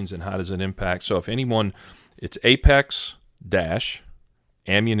means and how does it impact. So if anyone, it's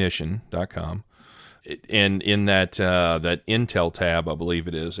apex-ammunition.com. And in that Intel tab, I believe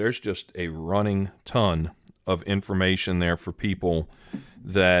it is, there's just a running ton of information there for people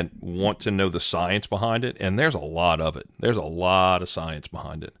that want to know the science behind it, and there's a lot of it. There's a lot of science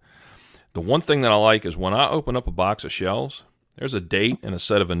behind it. The one thing that I like is when I open up a box of shells, there's a date and a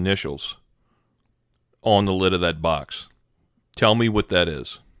set of initials on the lid of that box. Tell me what that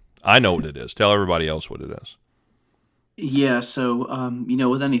is. I know what it is. Tell everybody else what it is. Yeah, so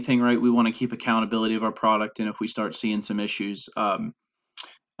with anything, right, we want to keep accountability of our product, and if we start seeing some issues,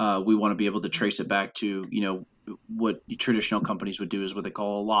 we want to be able to trace it back to, what traditional companies would do is what they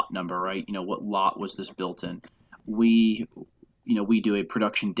call a lot number, right? What lot was this built in? We do a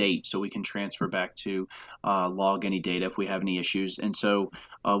production date, so we can transfer back to log any data if we have any issues. And so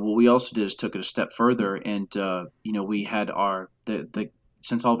what we also did is took it a step further, and we had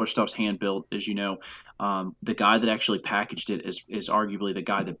since all of our stuff's hand built, as you know, the guy that actually packaged it is arguably the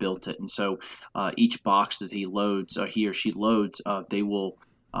guy that built it. And so each box that he or she loads, they will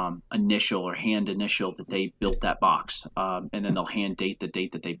initial or hand initial that they built that box, and then they'll hand date the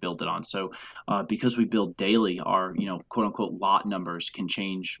date that they built it on. So because we build daily, our quote unquote lot numbers can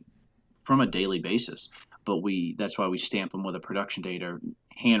change from a daily basis, but that's why we stamp them with a production date or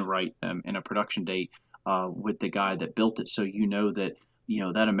handwrite them in a production date with the guy that built it, so that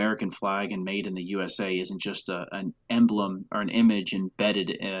that American flag and made in the USA isn't just an emblem or an image embedded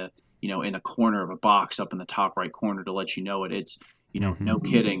in a corner of a box up in the top right corner to let you know it. It's no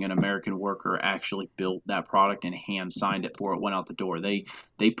kidding, an American worker actually built that product and hand signed it before it went out the door. They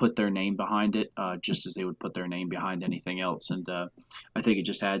put their name behind it, just as they would put their name behind anything else. And I think it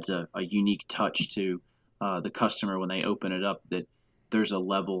just adds a unique touch to the customer when they open it up, that there's a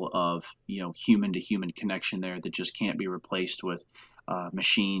level of human to human connection there that just can't be replaced with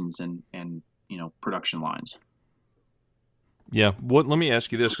machines and production lines. Yeah. Let me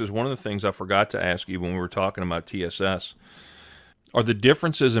ask you this, because one of the things I forgot to ask you when we were talking about TSS are the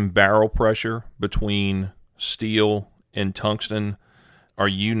differences in barrel pressure between steel and tungsten. Are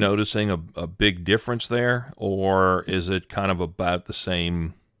you noticing a big difference there, or is it kind of about the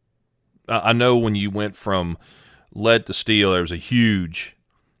same? I know when you went from lead to steel, there was a huge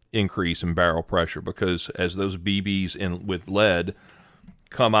increase in barrel pressure, because as those BBs with lead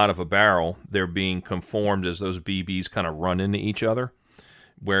come out of a barrel, they're being conformed as those BBs kind of run into each other.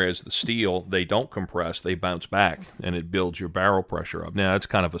 Whereas the steel, they don't compress, they bounce back, and it builds your barrel pressure up. Now, that's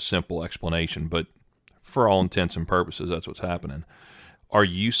kind of a simple explanation, but for all intents and purposes, that's what's happening. Are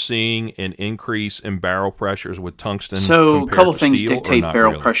you seeing an increase in barrel pressures with tungsten? So a couple things steel, dictate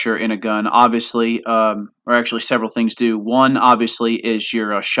barrel pressure in a gun, obviously, or actually several things do. One, obviously, is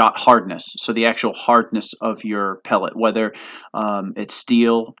your shot hardness. So the actual hardness of your pellet, whether it's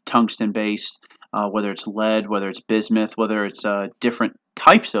steel, tungsten-based, whether it's lead, whether it's bismuth, whether it's different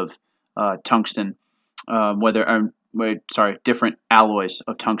types of tungsten, different alloys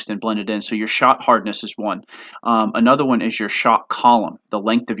of tungsten blended in. So your shot hardness is one. Another one is your shot column, the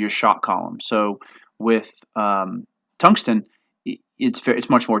length of your shot column. So with tungsten, it's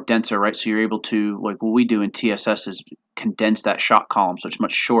much more denser, right? So you're able to, like what we do in TSS, is condense that shot column, so it's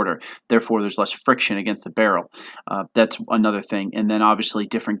much shorter. Therefore, there's less friction against the barrel. That's another thing. And then obviously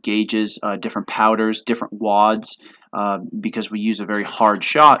different gauges, different powders, different wads. Because we use a very hard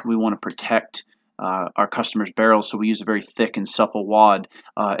shot, we want to protect our customers' barrels, so we use a very thick and supple wad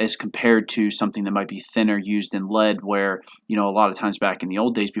as compared to something that might be thinner used in lead, where a lot of times back in the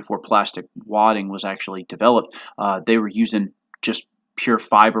old days before plastic wadding was actually developed, they were using just pure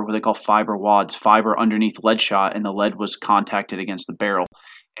fiber, what they call fiber wads, fiber underneath lead shot, and the lead was contacted against the barrel.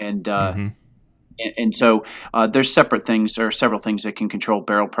 And and so there's separate things, or several things that can control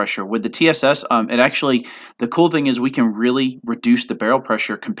barrel pressure. With the TSS, the cool thing is we can really reduce the barrel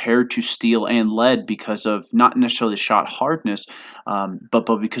pressure compared to steel and lead because of not necessarily the shot hardness, but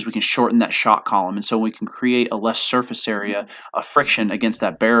because we can shorten that shot column. And so we can create a less surface area of friction against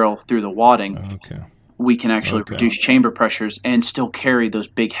that barrel through the wadding. Okay. We can actually reduce chamber pressures and still carry those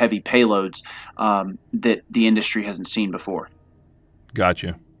big, heavy payloads that the industry hasn't seen before.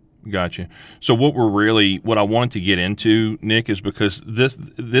 Gotcha. So what I wanted to get into, Nick, is because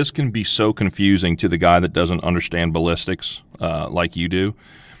this can be so confusing to the guy that doesn't understand ballistics like you do,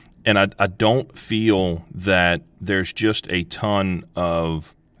 and I don't feel that there's just a ton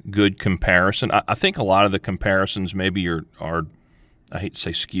of good comparison. I think a lot of the comparisons maybe are I hate to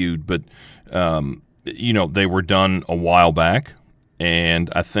say skewed, but they were done a while back. And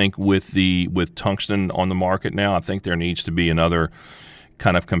I think with tungsten on the market now, I think there needs to be another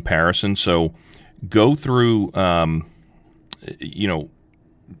kind of comparison. So go through,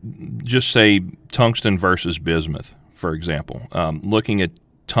 just say tungsten versus bismuth, for example. Looking at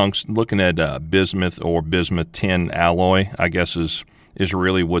bismuth or bismuth tin alloy, I guess is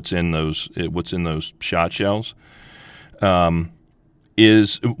really what's in those shot shells. What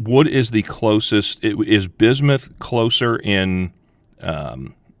is the closest? Is bismuth closer in?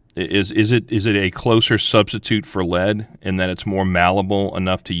 Is it a closer substitute for lead in that it's more malleable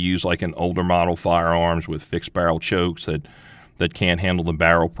enough to use like in older model firearms with fixed barrel chokes that can't handle the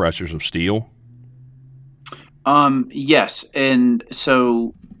barrel pressures of steel? Yes, and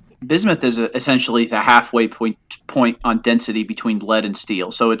so bismuth is essentially the halfway point on density between lead and steel.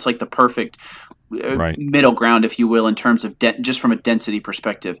 So it's like the perfect Right. middle ground, if you will, in terms of just from a density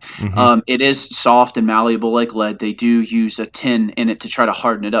perspective. Mm-hmm. It is soft and malleable like lead. They do use a tin in it to try to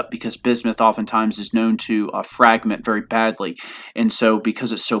harden it up because bismuth oftentimes is known to fragment very badly. And so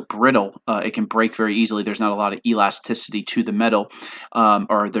because it's so brittle, it can break very easily. There's not a lot of elasticity to the metal,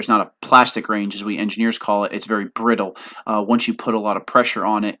 or there's not a plastic range, as we engineers call it. It's very brittle. Once you put a lot of pressure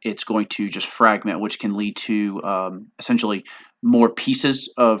on it, it's going to just fragment, which can lead to essentially more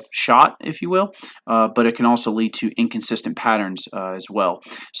pieces of shot, if you will, but it can also lead to inconsistent patterns as well.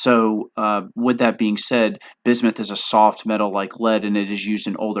 So, with that being said, bismuth is a soft metal like lead, and it is used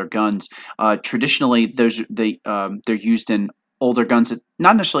in older guns. Traditionally, they're used in older guns that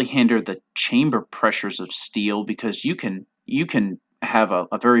not necessarily hinder the chamber pressures of steel, because you can have a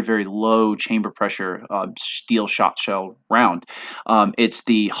very, very low chamber pressure steel shot shell round. It's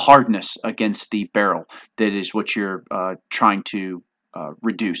the hardness against the barrel that is what you're trying to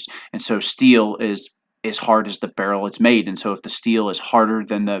reduce. And so steel is as hard as the barrel it's made. And so if the steel is harder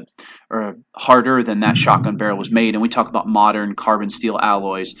than that shotgun barrel was made, and we talk about modern carbon steel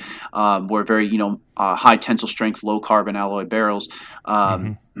alloys, where very high tensile strength, low carbon alloy barrels.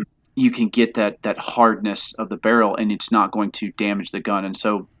 Mm-hmm. You can get that hardness of the barrel, and it's not going to damage the gun. And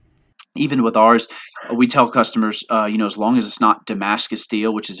so even with ours, we tell customers, as long as it's not Damascus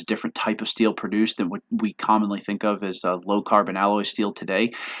steel, which is a different type of steel produced than what we commonly think of as low carbon alloy steel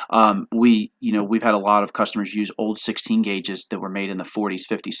today. We've had a lot of customers use old 16 gauges that were made in the 40s,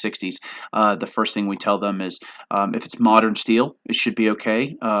 50s, 60s. The first thing we tell them is, if it's modern steel, it should be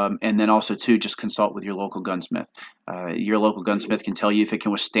okay. And then also too, just consult with your local gunsmith. Your local gunsmith can tell you if it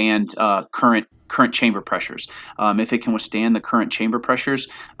can withstand current chamber pressures. If it can withstand the current chamber pressures,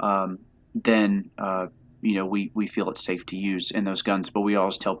 then we feel it's safe to use in those guns. But we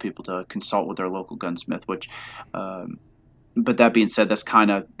always tell people to consult with their local gunsmith. But that being said, that's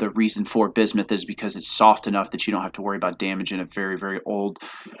kind of the reason for bismuth, is because it's soft enough that you don't have to worry about damaging a very, very old,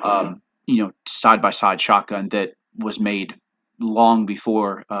 side by side shotgun that was made long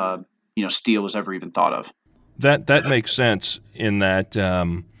before steel was ever even thought of. That makes sense in that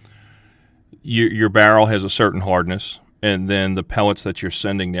your barrel has a certain hardness, and then the pellets that you're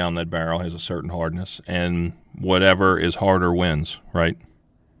sending down that barrel has a certain hardness, and whatever is harder wins, right?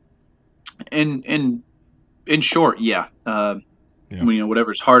 In short, yeah. Yeah.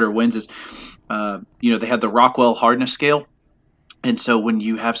 Whatever's harder wins is, they have the Rockwell hardness scale, and so when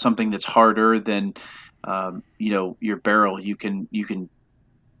you have something that's harder than, your barrel, you can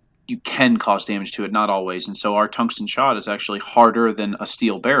cause damage to it, not always. And so our tungsten shot is actually harder than a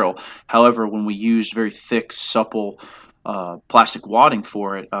steel barrel. However, when we use very thick, supple plastic wadding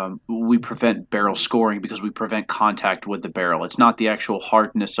for it, we prevent barrel scoring because we prevent contact with the barrel. It's not the actual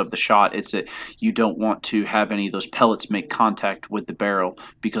hardness of the shot. It's that you don't want to have any of those pellets make contact with the barrel,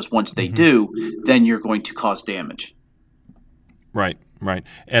 because once they do, then you're going to cause damage. Right.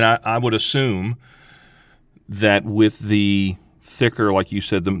 And I would assume that with the thicker, like you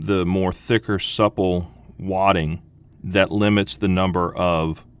said, the more thicker, supple wadding, that limits the number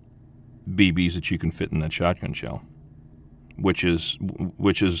of BBs that you can fit in that shotgun shell, which is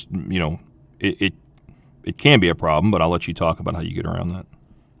it can be a problem, but I'll let you talk about how you get around that.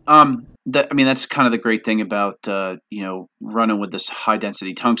 That's kind of the great thing about running with this high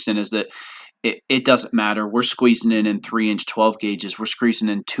density tungsten, is that it doesn't matter. We're squeezing in 3-inch 12 gauges. We're squeezing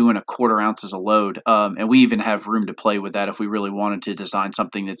in 2.25 ounces of load, and we even have room to play with that if we really wanted to design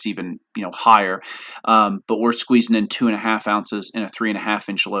something that's even higher. But we're squeezing in 2.5 ounces in a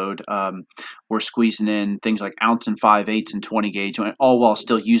 3.5-inch load. We're squeezing in things like 1 5/8 and 20 gauge, all while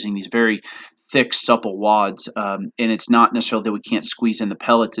still using these very thick, supple wads, and it's not necessarily that we can't squeeze in the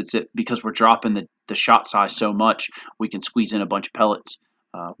pellets. Because we're dropping the shot size so much, we can squeeze in a bunch of pellets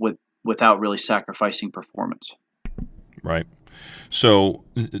without really sacrificing performance. Right. So,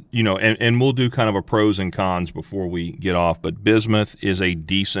 and we'll do kind of a pros and cons before we get off, but bismuth is a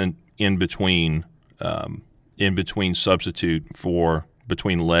decent in between substitute for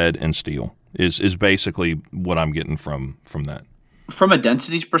between lead and steel is basically what I'm getting from that. From a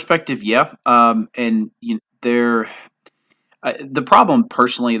density perspective, yeah. And the problem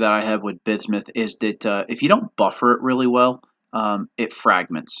personally that I have with bismuth is that if you don't buffer it really well, it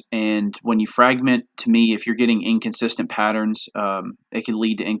fragments. And when you fragment, to me, if you're getting inconsistent patterns, it can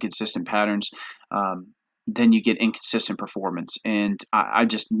lead to inconsistent patterns. Then you get inconsistent performance. And I've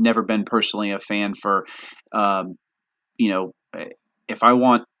just never been personally a fan for, um, you know, if I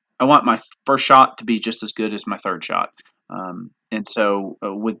want my first shot to be just as good as my third shot. And so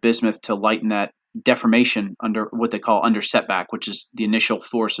with bismuth to lighten that deformation under what they call under setback, which is the initial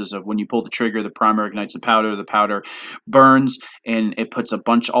forces of when you pull the trigger, the primer ignites the powder burns, and it puts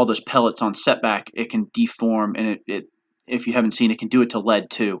all those pellets on setback. It can deform, and it if you haven't seen it, can do it to lead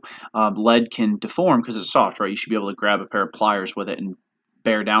too. Lead can deform because it's soft, right? You should be able to grab a pair of pliers with it and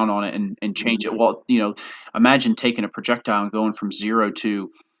bear down on it and change it. Well, imagine taking a projectile and going from 0 to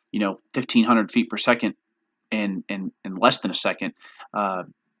 1,500 feet per second in less than a second.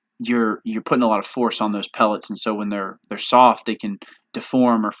 You're putting a lot of force on those pellets, and so when they're soft, they can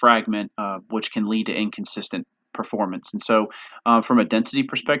deform or fragment, which can lead to inconsistent performance. And so, from a density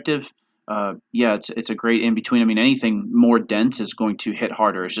perspective, yeah, it's a great in between. I mean, anything more dense is going to hit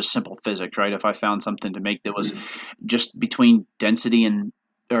harder. It's just simple physics, right? If I found something to make that was just between density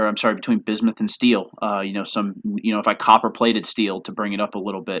between bismuth and steel, if I copper plated steel to bring it up a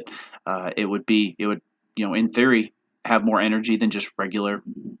little bit, it would in theory have more energy than just regular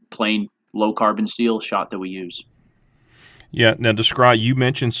plain low carbon steel shot that we use. Yeah. Now, you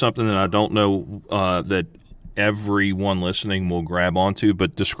mentioned something that I don't know that everyone listening will grab onto,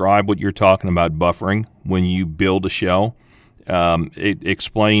 but describe what you're talking about buffering when you build a shell.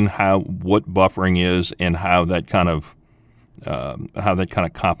 Explain what buffering is and how that kind of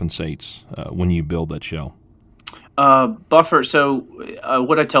compensates when you build that shell. Buffer. So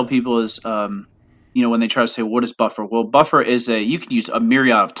what I tell people is, when they try to say, what is buffer? Well, buffer you can use a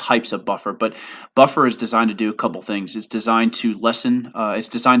myriad of types of buffer, but buffer is designed to do a couple things. It's designed to it's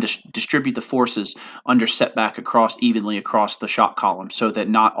designed to distribute the forces under setback evenly across the shot column so that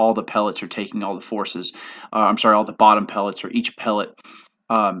not all the pellets are taking all the forces. All the bottom pellets or each pellet.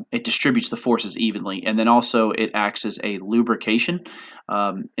 It distributes the forces evenly, and then also it acts as a lubrication.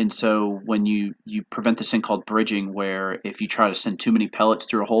 And so when you prevent this thing called bridging, where if you try to send too many pellets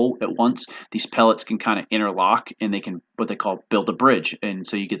through a hole at once, these pellets can kind of interlock and they can what they call build a bridge. And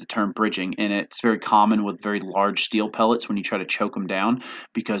so you get the term bridging, and it's very common with very large steel pellets when you try to choke them down,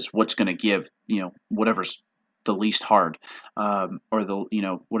 because what's going to give, whatever's the least hard, or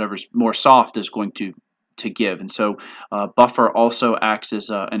whatever's more soft is going to give. And so buffer also acts as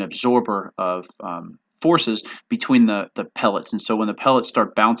an absorber of forces between the pellets. And so when the pellets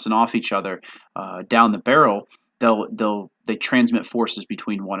start bouncing off each other down the barrel, they transmit forces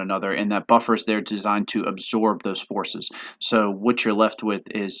between one another, and that buffer is there designed to absorb those forces. So what you're left with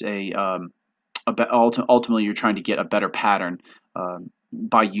is ultimately you're trying to get a better pattern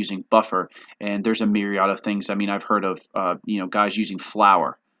by using buffer. And there's a myriad of things. I mean, I've heard of guys using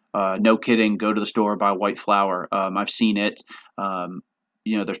flour. No kidding. Go to the store, buy white flour. I've seen it.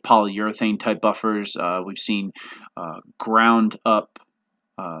 There's polyurethane type buffers. We've seen ground up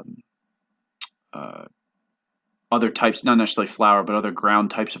other types, not necessarily flour, but other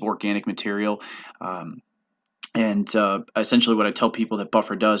ground types of organic material. And essentially what I tell people that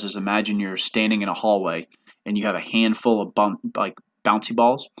buffer does is, imagine you're standing in a hallway and you have a handful of bouncy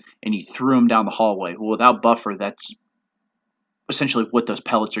balls and you threw them down the hallway. Well, without buffer, that's essentially what those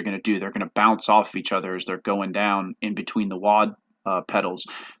pellets are going to do. They're going to bounce off each other as they're going down in between the wad pedals,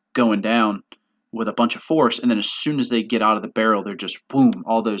 going down with a bunch of force, and then as soon as they get out of the barrel, they're just boom,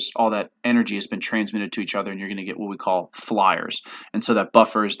 all that energy has been transmitted to each other, and you're going to get what we call flyers. And so that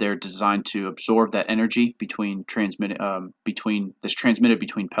buffer is there designed to absorb that energy transmitted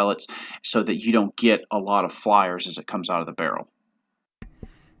between pellets, so that you don't get a lot of flyers as it comes out of the barrel.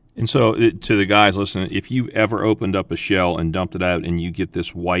 And so, to the guys listening, if you ever opened up a shell and dumped it out and you get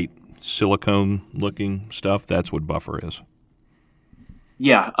this white silicone-looking stuff, that's what buffer is.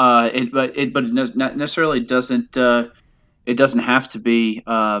 Yeah, but it not necessarily doesn't. It doesn't have to be.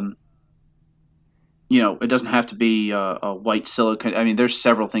 it doesn't have to be a white silicone. I mean, there's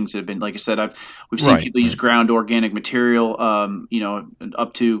several things that have been, like I said, we've seen Right, people use right. ground organic material,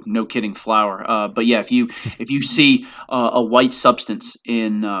 up to, no kidding, flour. But yeah, if you see a white substance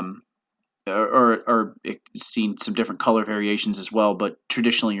in, or seen some different color variations as well, but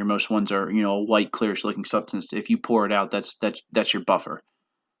traditionally your most ones are, a white clearish looking substance. If you pour it out, that's your buffer.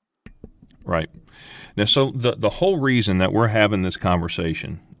 Right. Now, so the whole reason that we're having this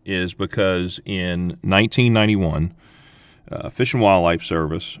conversation is because in 1991, Fish and Wildlife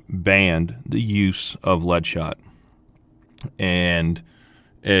Service banned the use of lead shot. And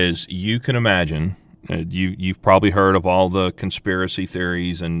as you can imagine, you've probably heard of all the conspiracy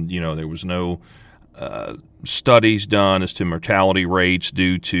theories, and there was no studies done as to mortality rates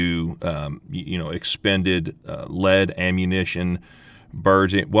due to expended lead ammunition.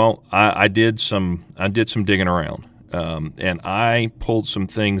 Birds. Well, I did some digging around, and I pulled some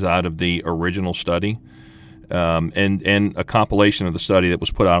things out of the original study, and a compilation of the study that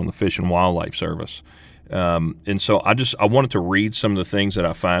was put out on the Fish and Wildlife Service. And so I wanted to read some of the things that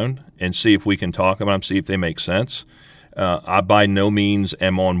I found and see if we can talk about them, see if they make sense. I by no means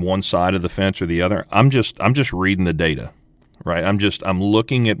am on one side of the fence or the other. I'm just reading the data, right? I'm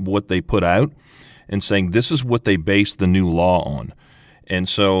looking at what they put out and saying this is what they based the new law on. And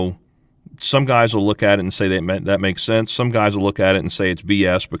so some guys will look at it and say that makes sense. Some guys will look at it and say it's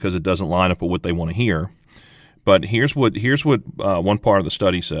BS because it doesn't line up with what they want to hear. But here's what one part of the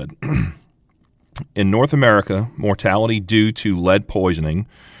study said. In North America, mortality due to lead poisoning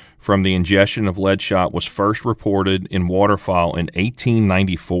from the ingestion of lead shot was first reported in waterfowl in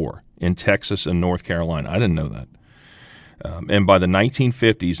 1894 in Texas and North Carolina. I didn't know that. And by the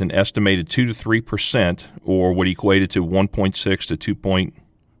 1950s, an estimated 2 to 3%, or what equated to 1.6 to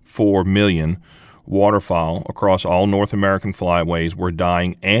 2.4 million waterfowl across all North American flyways were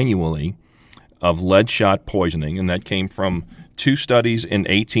dying annually of lead shot poisoning, and that came from two studies in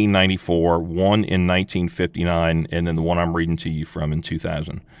 1894, one in 1959, and then the one I'm reading to you from in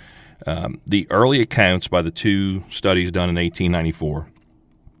 2000. The early accounts by the two studies done in 1894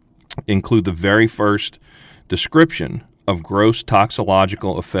 include the very first description of gross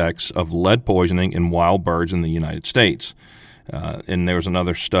toxicological effects of lead poisoning in wild birds in the United States. And there was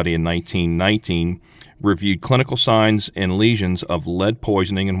another study in 1919 reviewed clinical signs and lesions of lead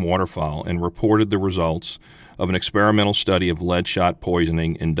poisoning in waterfowl and reported the results of an experimental study of lead shot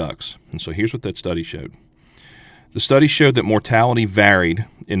poisoning in ducks. And so here's what that study showed. The study showed that mortality varied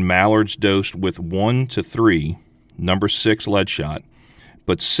in mallards dosed with 1 to 3 number 6 lead shot,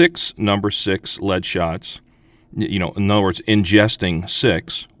 but 6 number 6 lead shots, in other words, ingesting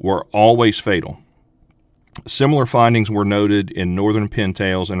 6, were always fatal. Similar findings were noted in northern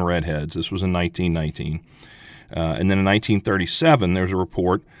pintails and redheads. This was in 1919. And then in 1937, there was a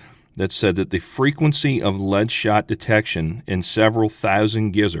report that said that the frequency of lead shot detection in several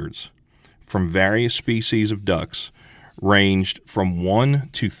thousand gizzards from various species of ducks ranged from 1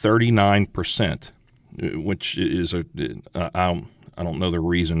 to 39%, which is I don't know the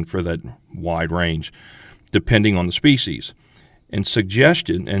reason for that wide range, depending on the species, and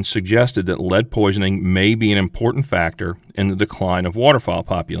suggested that lead poisoning may be an important factor in the decline of waterfowl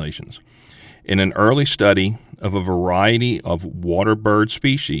populations. In an early study of a variety of water bird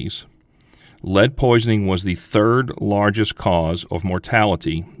species, lead poisoning was the third largest cause of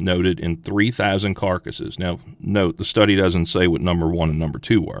mortality noted in 3,000 carcasses. Now, note, the study doesn't say what number 1 and number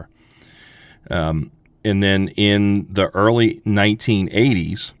 2 were. And then in the early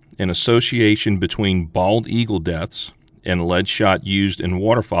 1980s, an association between bald eagle deaths and lead shot used in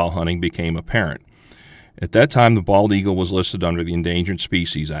waterfowl hunting became apparent. At that time, the bald eagle was listed under the Endangered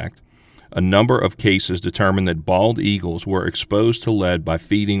Species Act. A number of cases determined that bald eagles were exposed to lead by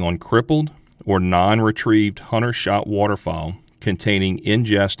feeding on crippled or non-retrieved hunter-shot waterfowl containing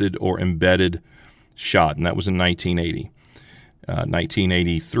ingested or embedded shot, and that was in 1980.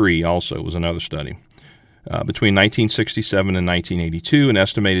 1983 also was another study. Between 1967 and 1982, an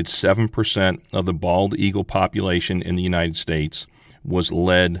estimated 7% of the bald eagle population in the United States was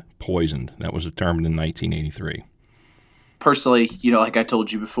lead poisoned. That was determined in 1983. Personally, like I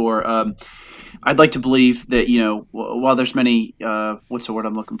told you before, I'd like to believe that, while there's many, what's the word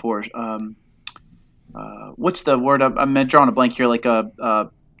I'm looking for? What's the word? I'm drawing a blank here, like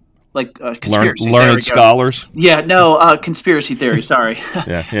conspiracy. Learned scholars. Yeah, no, conspiracy theory. Sorry.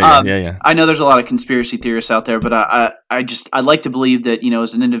 Yeah. I know there's a lot of conspiracy theorists out there, but I'd like to believe that,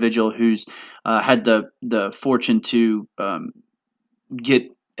 as an individual who's had the fortune to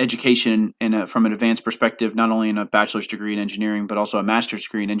get education from an advanced perspective, not only in a bachelor's degree in engineering, but also a master's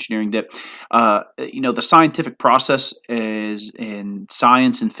degree in engineering, that the scientific process is in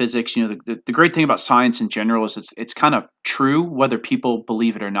science and physics. The great thing about science in general is it's kind of true whether people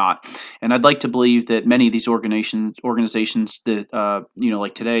believe it or not. And I'd like to believe that many of these organizations that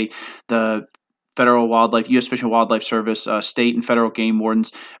like today, the federal wildlife, U.S. Fish and Wildlife Service, state and federal game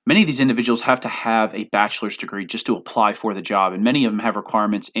wardens, many of these individuals have to have a bachelor's degree just to apply for the job, and many of them have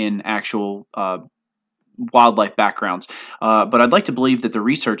requirements in actual wildlife backgrounds. But I'd like to believe that the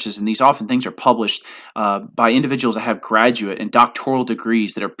researches, and these often things are published by individuals that have graduate and doctoral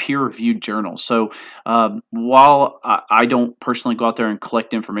degrees that are peer-reviewed journals. So while I don't personally go out there and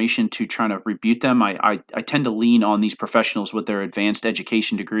collect information to try to refute them, I tend to lean on these professionals with their advanced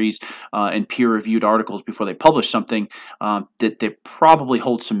education degrees and peer-reviewed articles before they publish something that they probably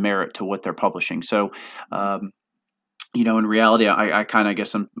hold some merit to what they're publishing. So in reality, I kind of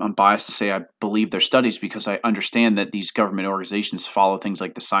guess I'm biased to say I believe their studies because I understand that these government organizations follow things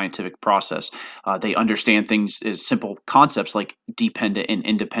like the scientific process. They understand things as simple concepts like dependent and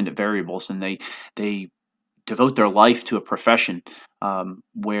independent variables, and they devote their life to a profession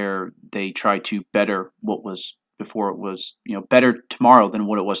where they try to better what was before it was, better tomorrow than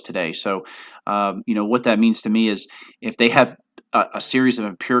what it was today. So, what that means to me is if they have a series of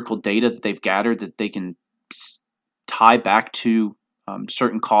empirical data that they've gathered that they can tie back to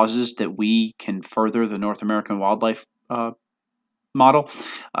certain causes that we can further the North American wildlife model,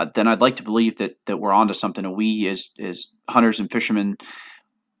 then I'd like to believe that we're onto something. And we as hunters and fishermen,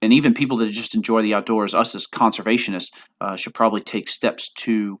 and even people that just enjoy the outdoors, us as conservationists, should probably take steps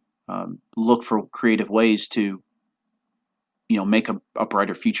to look for creative ways to make a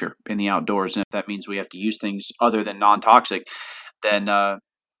brighter future in the outdoors. And if that means we have to use things other than non-toxic, then I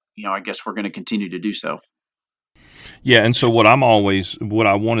guess we're going to continue to do so. Yeah, and so what I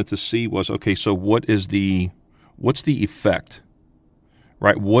wanted to see was, okay, so what's the effect,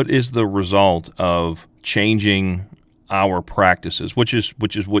 right? What is the result of changing our practices, which is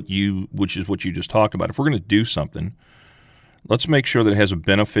what you just talked about? If we're going to do something, let's make sure that it has a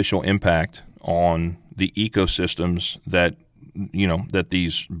beneficial impact on the ecosystems that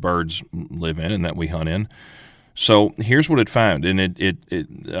these birds live in and that we hunt in. So here's what it found,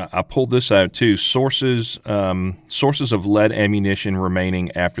 and I pulled this out too. Sources of lead ammunition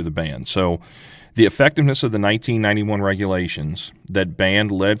remaining after the ban. So the effectiveness of the 1991 regulations that banned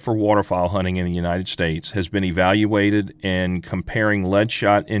lead for waterfowl hunting in the United States has been evaluated in comparing lead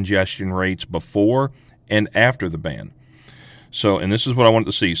shot ingestion rates before and after the ban. So, and this is what I wanted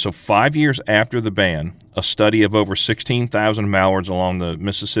to see. So 5 years after the ban, a study of over 16,000 mallards along the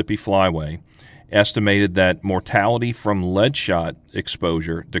Mississippi Flyway estimated that mortality from lead shot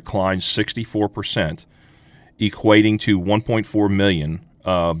exposure declined 64%, equating to 1.4 million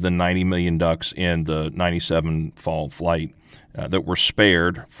of the 90 million ducks in the 97 fall flight that were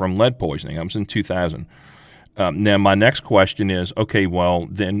spared from lead poisoning. That was in 2000. Now, my next question is, okay, well,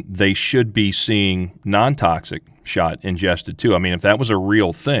 then they should be seeing non-toxic shot ingested too. I mean, if that was a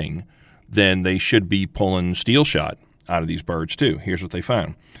real thing, then they should be pulling steel shot out of these birds too. Here's what they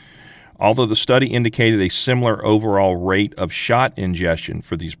found. Although the study indicated a similar overall rate of shot ingestion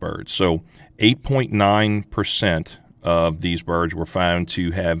for these birds. So 8.9% of these birds were found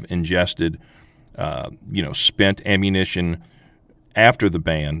to have ingested, spent ammunition after the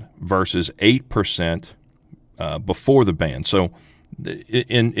ban versus 8% before the ban. So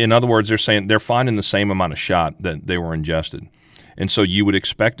in other words, they're saying they're finding the same amount of shot that they were ingested. And so you would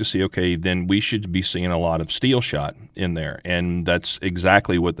expect to see, okay, then we should be seeing a lot of steel shot in there. And that's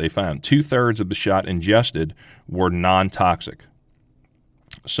exactly what they found. 2/3 of the shot ingested were non-toxic.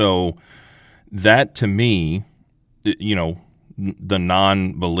 So that to me, the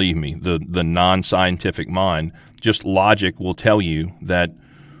non-scientific mind, just logic will tell you that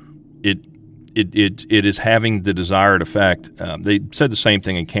it is having the desired effect. They said the same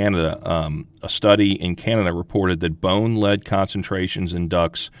thing in Canada. A study in Canada reported that bone lead concentrations in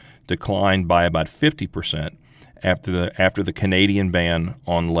ducks declined by about 50% after the Canadian ban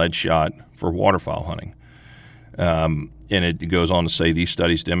on lead shot for waterfowl hunting. And it goes on to say these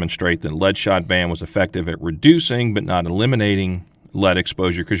studies demonstrate that lead shot ban was effective at reducing but not eliminating lead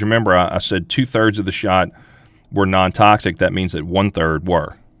exposure. Because remember, I said 2/3 of the shot were non-toxic. That means that 1/3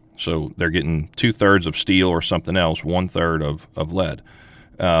 were. So they're getting 2/3 of steel or something else, 1/3 of lead.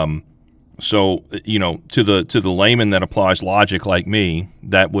 So to the layman that applies logic like me,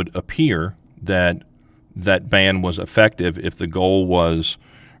 that would appear that ban was effective if the goal was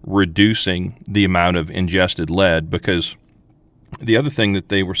reducing the amount of ingested lead. Because the other thing that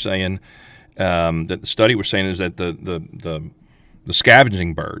they were saying, that the study was saying, is that the the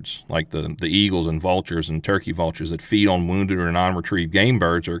scavenging birds, like the eagles and vultures and turkey vultures that feed on wounded or non-retrieved game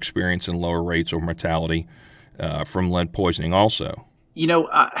birds, are experiencing lower rates of mortality from lead poisoning also.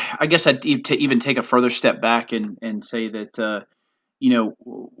 I guess I'd even take a further step back and say that,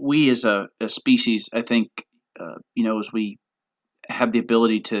 we as a species, I think, as we have the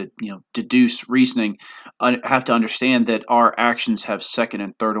ability to deduce reasoning, have to understand that our actions have second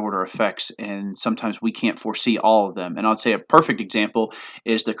and third order effects, and sometimes we can't foresee all of them. And I'd say a perfect example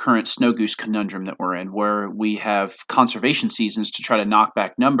is the current snow goose conundrum that we're in, where we have conservation seasons to try to knock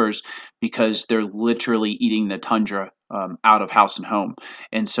back numbers because they're literally eating the tundra out of house and home.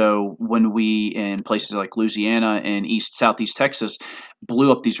 And so when we, in places like Louisiana and southeast Texas,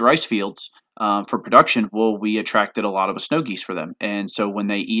 blew up these rice fields for production, well, we attracted a lot of snow geese for them. And so when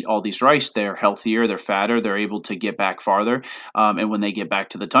they eat all these rice, they're healthier, they're fatter, they're able to get back farther. And when they get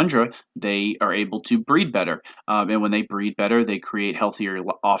back to the tundra, they are able to breed better. And when they breed better, they create healthier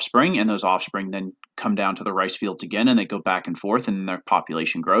offspring, and those offspring then come down to the rice fields again, and they go back and forth, and their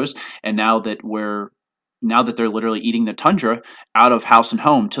population grows. And now that they're literally eating the tundra out of house and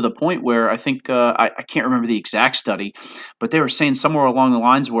home, to the point where I think I can't remember the exact study, but they were saying somewhere along the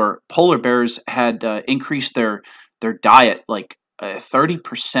lines where polar bears had increased their diet like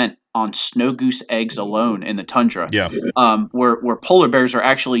 30% on snow goose eggs alone in the tundra. Yeah. Where polar bears are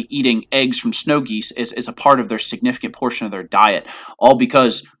actually eating eggs from snow geese is a part of their significant portion of their diet, all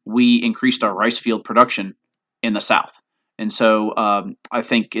because we increased our rice field production in the South. And so I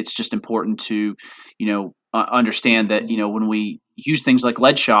think it's just important to, understand that, when we use things like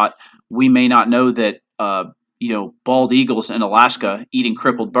lead shot, we may not know that, bald eagles in Alaska eating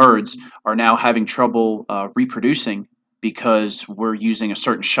crippled birds are now having trouble reproducing because we're using a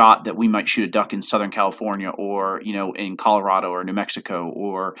certain shot that we might shoot a duck in Southern California or, in Colorado or New Mexico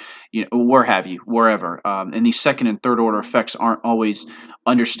or, wherever. And these second and third order effects aren't always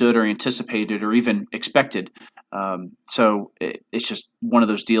understood or anticipated or even expected. So it's just one of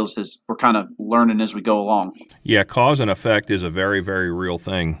those deals as we're kind of learning as we go along. Yeah, cause and effect is a very, very real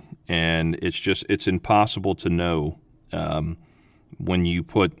thing. And it's impossible to know when you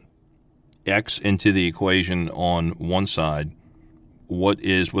put X into the equation on one side, what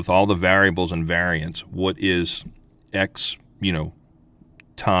is, with all the variables and variants, what is X,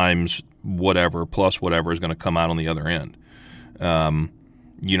 times whatever plus whatever is going to come out on the other end.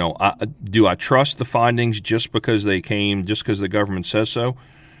 Do I trust the findings just because the government says so?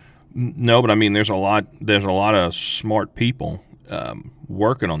 No, but I mean, there's a lot of smart people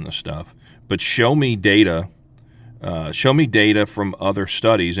working on this stuff. But show me data from other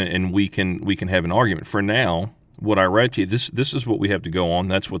studies, and we can have an argument. For now, what I read to you, this is what we have to go on.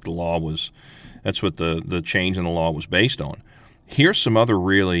 That's what the law was. That's what the change in the law was based on. Here's some other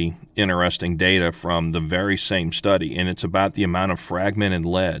really interesting data from the very same study, and it's about the amount of fragmented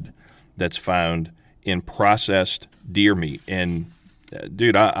lead that's found in processed deer meat. And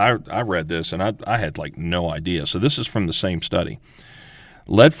dude, I read this, and I had like no idea. So this is from the same study.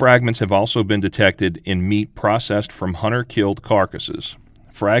 Lead fragments have also been detected in meat processed from hunter-killed carcasses.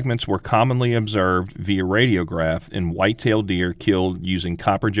 Fragments were commonly observed via radiograph in white-tailed deer killed using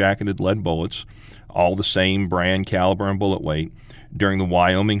copper-jacketed lead bullets, all the same brand, caliber, and bullet weight, during the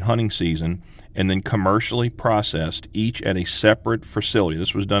Wyoming hunting season, and then commercially processed, each at a separate facility.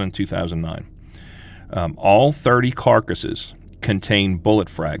 This was done in 2009. All 30 carcasses contain bullet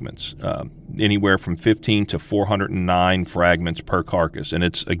fragments, anywhere from 15 to 409 fragments per carcass. And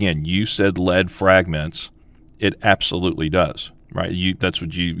it's, again, you said lead fragments. It absolutely does, right? That's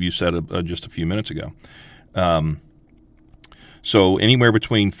what you said just a few minutes ago. So anywhere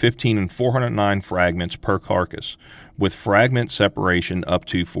between 15 and 409 fragments per carcass, with fragment separation up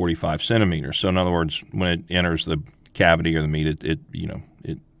to 45 centimeters. So in other words, when it enters the cavity or the meat,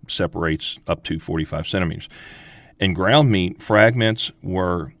 it separates up to 45 centimeters. In ground meat, fragments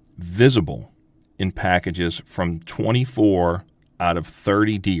were visible in packages from 24 out of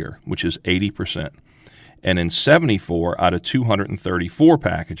 30 deer, which is 80%, and in 74 out of 234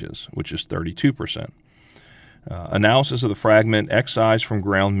 packages, which is 32%. Analysis of the fragment excise from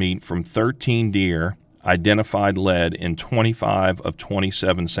ground meat from 13 deer identified lead in 25 of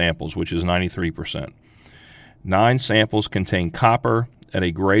 27 samples, which is 93%. 9 samples contained copper at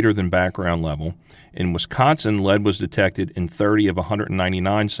a greater than background level. In Wisconsin, lead was detected in 30 of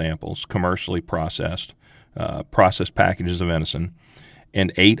 199 samples, commercially processed packages of venison,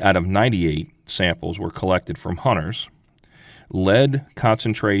 and 8 out of 98 samples were collected from hunters. Lead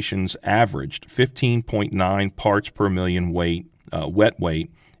concentrations averaged 15.9 parts per million wet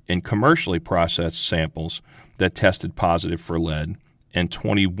weight in commercially processed samples that tested positive for lead, and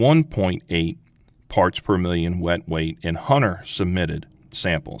 21.8 parts per million wet weight in hunter-submitted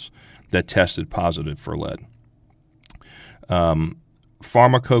samples that tested positive for lead.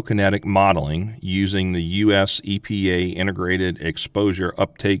 Pharmacokinetic modeling using the U.S. EPA Integrated Exposure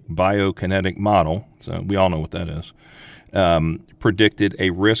Uptake Biokinetic Model, so we all know what that is, predicted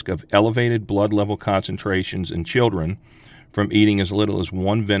a risk of elevated blood level concentrations in children from eating as little as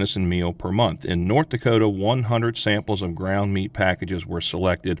one venison meal per month. In North Dakota, 100 samples of ground meat packages were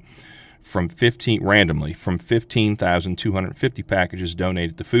selected randomly from 15,250 packages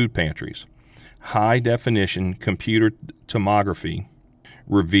donated to food pantries. High-definition computer tomography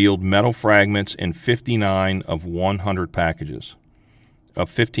revealed metal fragments in 59 of 100 packages. Of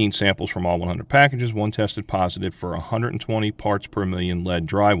 15 samples from all 100 packages, one tested positive for 120 parts per million lead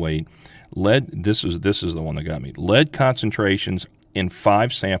dry weight. This is the one that got me. Lead concentrations in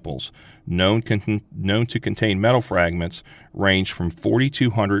 5 samples known to contain metal fragments ranged from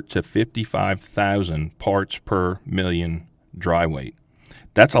 4,200 to 55,000 parts per million dry weight.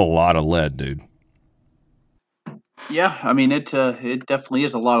 That's a lot of lead, dude. Yeah, I mean it definitely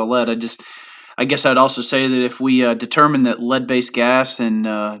is a lot of lead. I guess I'd also say that if we determine that lead-based gas and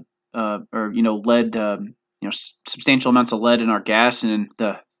or lead substantial amounts of lead in our gas and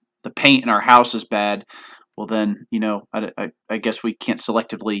the paint in our house is bad, well then I guess we can't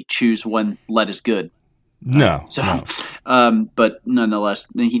selectively choose when lead is good. No. But nonetheless,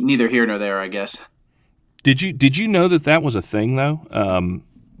 neither here nor there, I guess. Did you know that was a thing though?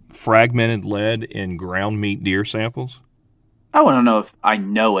 Fragmented lead in ground meat deer samples? I don't know if I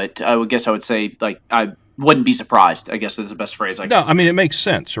know it. I would say I wouldn't be surprised. I guess that's the best phrase I can say. I mean it makes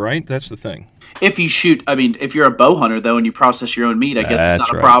sense, right? That's the thing. If you shoot, I mean, if you're a bow hunter though and you process your own meat, I guess it's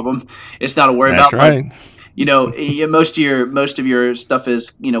not a problem. It's not a worry about. Right. Most of your stuff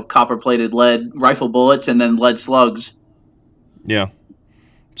is copper plated lead rifle bullets and then lead slugs. Yeah.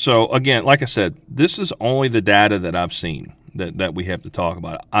 So again, like I said, this is only the data that I've seen that we have to talk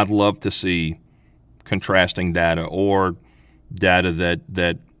about. I'd love to see contrasting data or data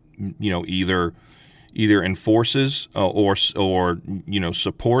that either enforces or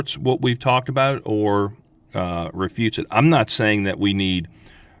supports what we've talked about or refutes it. I'm not saying that we need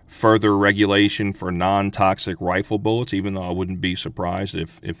further regulation for non-toxic rifle bullets, even though I wouldn't be surprised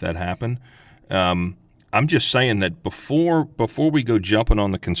if that happened. I'm just saying that before we go jumping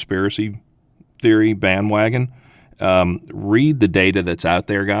on the conspiracy theory bandwagon, read the data that's out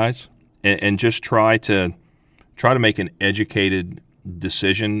there, guys, and just try to make an educated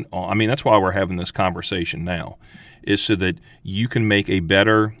decision. I mean, that's why we're having this conversation now, is so that you can make a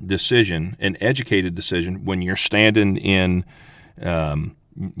better decision, an educated decision, when you're standing in,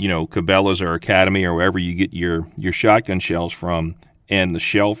 Cabela's or Academy or wherever you get your shotgun shells from, and the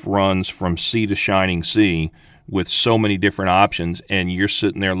shelf runs from sea to shining sea with so many different options, and you're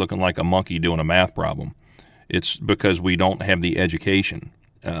sitting there looking like a monkey doing a math problem. It's because we don't have the education.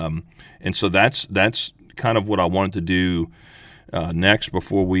 And so that's kind of what I wanted to do next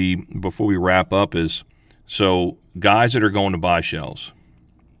before we wrap up is, so guys that are going to buy shells,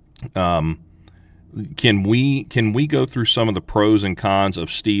 can we go through some of the pros and cons of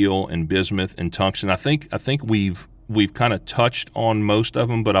steel and bismuth and tungsten? I think we've kind of touched on most of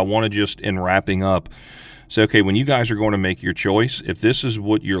them, but I want to just, in wrapping up, say, okay, when you guys are going to make your choice, if this is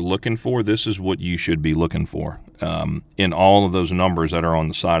what you're looking for, this is what you should be looking for in all of those numbers that are on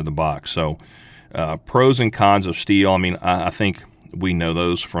the side of the box. So pros and cons of steel, I mean, I think we know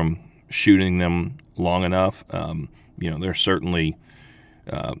those from shooting them long enough. There's certainly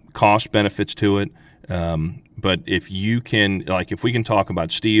cost benefits to it. But if we can talk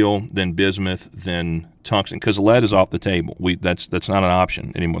about steel, then bismuth, then tungsten, because lead is off the table. That's not an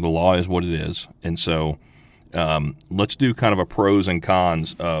option anymore. The law is what it is. And so let's do kind of a pros and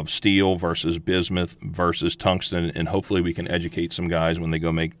cons of steel versus bismuth versus tungsten, and hopefully we can educate some guys when they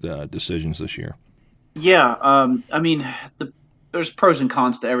go make decisions this year. Yeah, I mean, there's pros and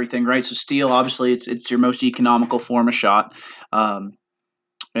cons to everything, right? So steel, obviously, it's your most economical form of shot, and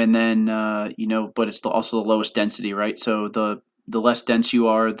then but it's also the lowest density, right? So the less dense you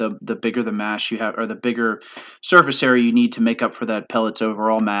are, the bigger the mass you have, or the bigger surface area you need to make up for that pellet's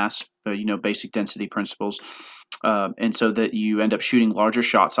overall mass. Basic density principles. And so that you end up shooting larger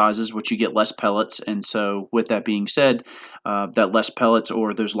shot sizes, which you get less pellets. And so with that being said, that less pellets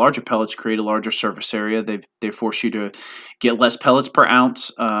or those larger pellets create a larger surface area. They force you to get less pellets per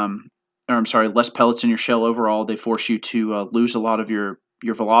ounce, less pellets in your shell overall. They force you to lose a lot of your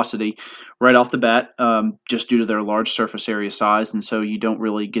velocity right off the bat, just due to their large surface area size. And so you don't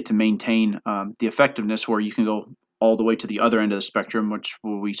really get to maintain the effectiveness where you can go all the way to the other end of the spectrum, which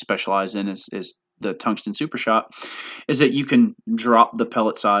we specialize in is the tungsten super shot, is that you can drop the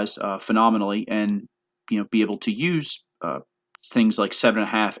pellet size phenomenally, and be able to use things like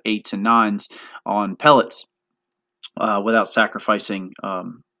 7.5, 8s, and 9s on pellets without sacrificing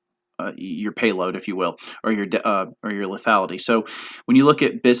your payload, if you will, or your lethality. So when you look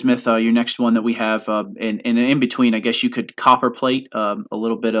at bismuth, your next one that we have, and in between, I guess you could copper plate a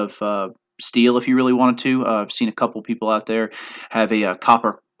little bit of steel if you really wanted to. I've seen a couple people out there have a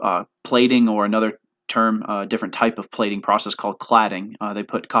copper plating, or another term, different type of plating process called cladding. They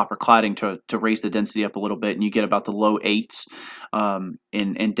put copper cladding to raise the density up a little bit, and you get about the low 8s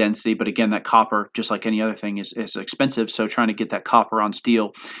in density. But again, that copper, just like any other thing, is expensive. So trying to get that copper on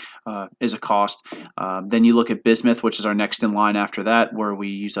steel is a cost. Then you look at bismuth, which is our next in line after that, where we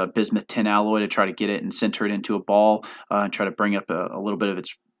use a bismuth tin alloy to try to get it and center it into a ball, and try to bring up a little bit of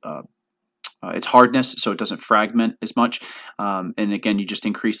its hardness so it doesn't fragment as much. And again, you just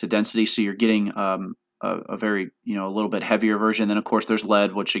increase the density, so you're getting a very, a little bit heavier version. Then, of course, there's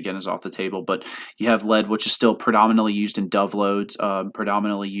lead, which again is off the table, but you have lead, which is still predominantly used in dove loads,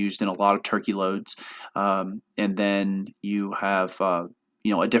 predominantly used in a lot of turkey loads. And then you have a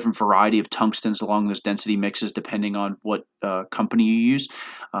different variety of tungstens along those density mixes depending on what company you use.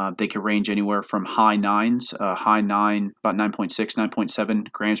 They can range anywhere from high 9s, high 9, about 9.6,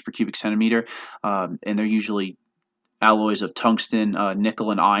 9.7 grams per cubic centimeter, and they're usually alloys of tungsten, nickel,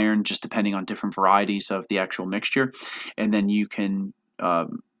 and iron, just depending on different varieties of the actual mixture. And then you can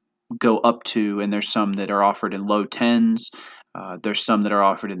go up to, and there's some that are offered in low 10s. There's some that are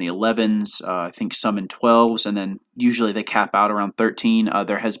offered in the 11s, I think some in 12s, and then usually they cap out around 13.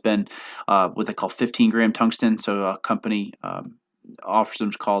 There has been what they call 15-gram tungsten. So a company offers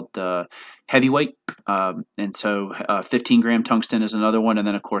them called heavyweight, and so 15-gram tungsten is another one, and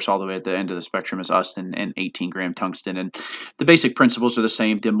then of course all the way at the end of the spectrum is us and 18-gram tungsten. And the basic principles are the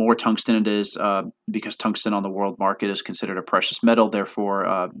same. The more tungsten it is, because tungsten on the world market is considered a precious metal,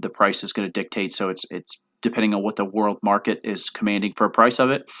 therefore the price is going to dictate. So it's depending on what the world market is commanding for a price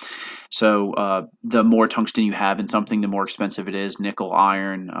of it. So the more tungsten you have in something, the more expensive it is. Nickel,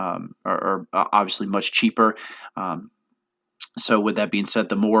 iron are obviously much cheaper. So with that being said,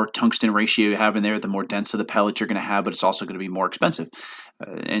 the more tungsten ratio you have in there, the more dense of the pellet you're going to have, but it's also going to be more expensive.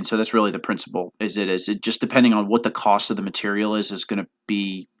 And so that's really the principle. It just depending on what the cost of the material is going to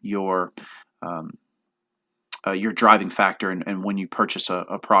be your driving factor and when you purchase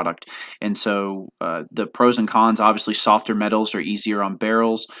a product. And so the pros and cons, obviously softer metals are easier on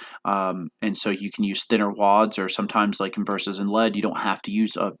barrels, and so you can use thinner wads, or sometimes like in versus in lead, you don't have to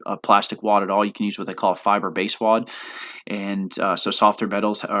use a plastic wad at all. You can use what they call a fiber base wad. And so softer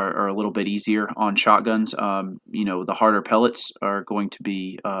metals are a little bit easier on shotguns. The harder pellets are going to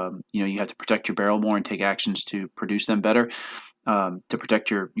be, you have to protect your barrel more and take actions to produce them better, to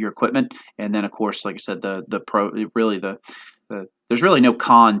protect your equipment. And then, of course, like I said, there's really no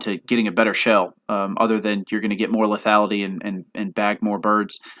con to getting a better shell, other than you're going to get more lethality and bag more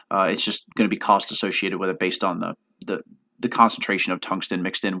birds. It's just going to be cost associated with it based on the concentration of tungsten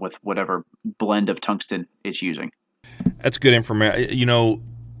mixed in with whatever blend of tungsten it's using. That's good information.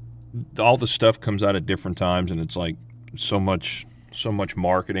 All the stuff comes out at different times, and it's like so much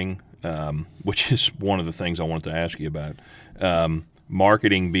marketing, which is one of the things I wanted to ask you about.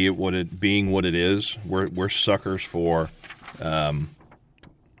 Marketing, being what it is, we're suckers for.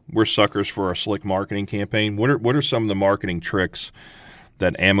 We're suckers for a slick marketing campaign. What are some of the marketing tricks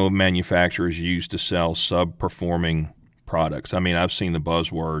that ammo manufacturers use to sell sub-performing products? I mean, I've seen the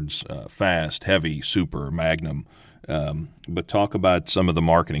buzzwords fast, heavy, super, magnum. But talk about some of the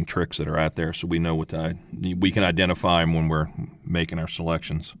marketing tricks that are out there, so we know we can identify them when we're making our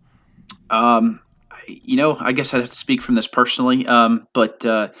selections. I guess I'd have to speak from this personally, but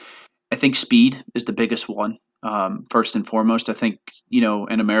I think speed is the biggest one. First and foremost, I think,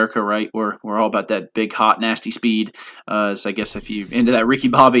 in America, right, we're all about that big, hot, nasty speed. So I guess if you into that Ricky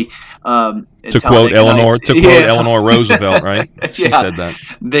Bobby, to quote Eleanor Roosevelt, right? She said that.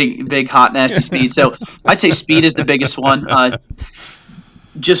 Big, hot, nasty speed. So I'd say speed is the biggest one.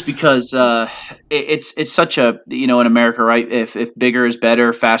 Just because it's such a, in America, right? If bigger is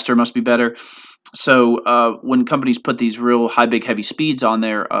better, faster must be better. So when companies put these real high, big, heavy speeds on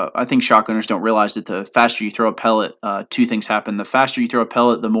there, I think shotgunners don't realize that the faster you throw a pellet, two things happen. The faster you throw a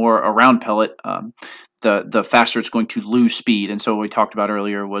pellet, the more a round pellet, the faster it's going to lose speed. And so what we talked about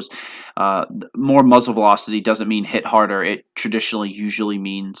earlier was more muzzle velocity doesn't mean hit harder. It usually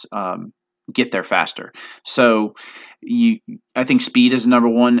means get there faster. So I think speed is number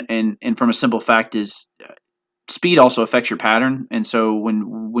one, and from a simple fact is speed also affects your pattern, and so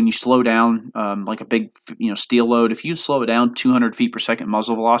when you slow down, like a big steel load, if you slow it down 200 feet per second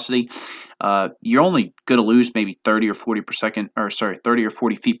muzzle velocity, you're only going to lose maybe 30 or 40 feet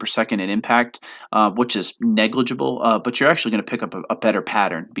per second in impact, which is negligible. But you're actually going to pick up a better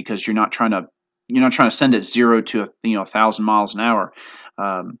pattern because you're not trying to send it 0 to 1,000 miles an hour.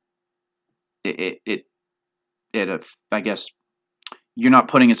 I guess you're not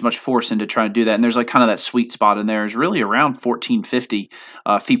putting as much force into trying to do that. And there's like kind of that sweet spot in there is really around 1450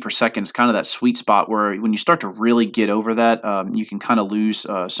 feet per second. It's kind of that sweet spot where when you start to really get over that, you can kind of lose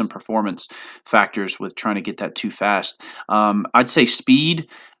some performance factors with trying to get that too fast. I'd say speed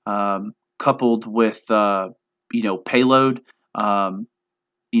coupled with payload. A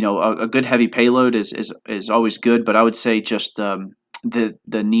good heavy payload is always good, but I would say just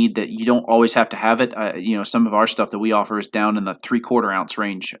the need that you don't always have to have it. Some of our stuff that we offer is down in the 3/4 ounce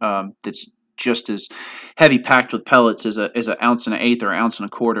range. That's just as heavy packed with pellets as an ounce and an eighth or an ounce and a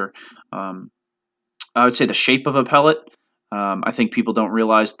quarter. I would say the shape of a pellet. I think people don't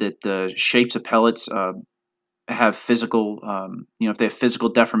realize that the shapes of pellets have physical, if they have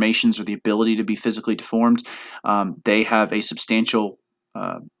physical deformations or the ability to be physically deformed, they have a substantial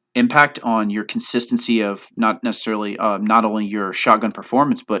impact on your consistency of not necessarily not only your shotgun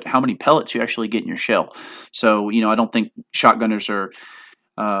performance, but how many pellets you actually get in your shell. So, I don't think shotgunners or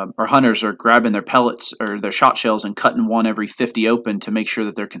hunters are grabbing their pellets or their shot shells and cutting one every 50 open to make sure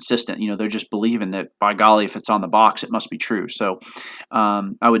that they're consistent. They're just believing that, by golly, if it's on the box, it must be true. So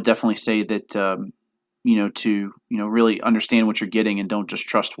I would definitely say that, to really understand what you're getting and don't just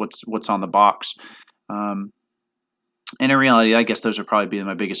trust what's on the box. And in reality, I guess those would probably be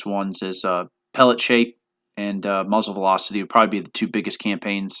my biggest ones is pellet shape and muzzle velocity would probably be the two biggest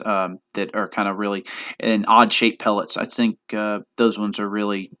campaigns that are kind of really, and odd shaped pellets. I think those ones are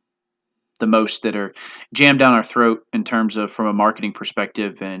really the most that are jammed down our throat in terms of from a marketing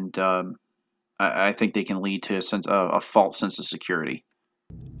perspective, and I think they can lead to a false sense of security.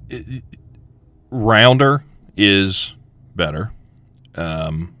 Rounder is better.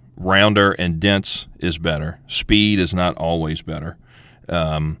 Rounder and dense is better. Speed is not always better.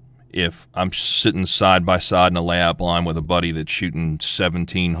 If I'm sitting side by side in a layup line with a buddy that's shooting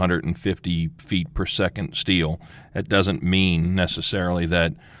 1,750 feet per second steel, that doesn't mean necessarily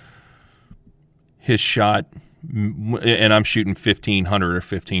that his shot, and I'm shooting 1,500 or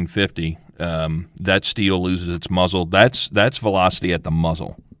 1,550, that steel loses its muzzle. That's velocity at the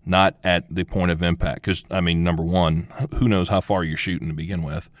muzzle, not at the point of impact. Because, number one, who knows how far you're shooting to begin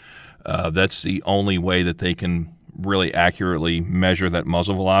with. That's the only way that they can really accurately measure that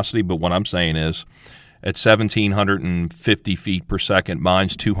muzzle velocity. But what I'm saying is, at 1,750 feet per second,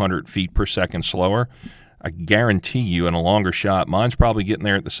 mine's 200 feet per second slower. I guarantee you in a longer shot, mine's probably getting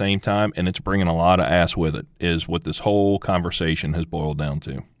there at the same time, and it's bringing a lot of ass with it, is what this whole conversation has boiled down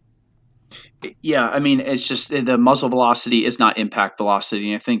to. Yeah, it's just the muzzle velocity is not impact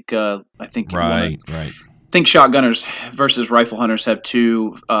velocity. And I think Right. I think shotgunners versus rifle hunters have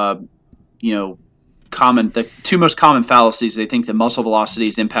two the two most common fallacies. They think that muzzle velocity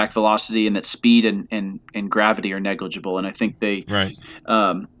is impact velocity, and that speed and gravity are negligible. And I think they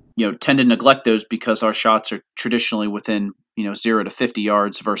tend to neglect those because our shots are traditionally within 0 to 50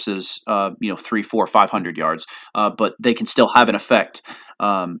 yards versus 3, 4, 500 yards. But they can still have an effect.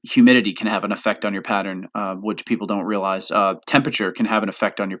 Humidity can have an effect on your pattern, which people don't realize. Temperature can have an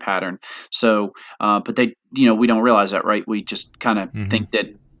effect on your pattern. So, but we don't realize that, right? We just kind of think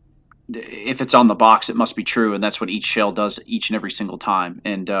that if it's on the box, it must be true, and that's what each shell does each and every single time.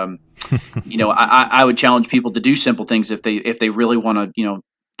 And I would challenge people to do simple things if they really want to,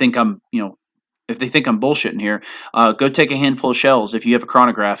 think I'm, if they think I'm bullshitting here, go take a handful of shells if you have a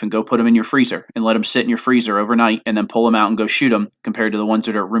chronograph and go put them in your freezer and let them sit in your freezer overnight, and then pull them out and go shoot them compared to the ones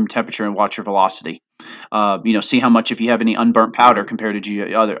that are at room temperature, and watch your velocity. See how much, if you have any unburnt powder compared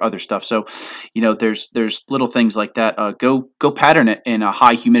to other stuff. So, there's little things like that. Go pattern it in a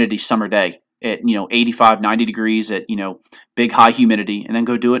high humidity summer day at 85, 90 degrees at big high humidity, and then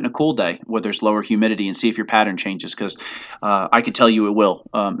go do it in a cool day where there's lower humidity and see if your pattern changes, because I can tell you it will,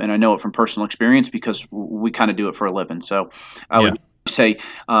 and I know it from personal experience because we kind of do it for a living. So I would say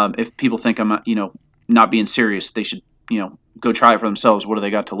if people think I'm not being serious, they should go try it for themselves. What do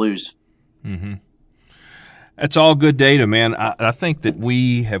they got to lose? Mm-hmm. That's all good data, man. I think that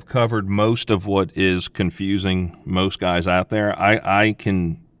we have covered most of what is confusing most guys out there. I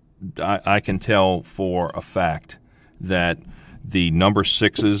can tell for a fact that the number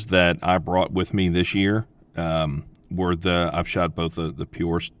 6s that I brought with me this year were I've shot both the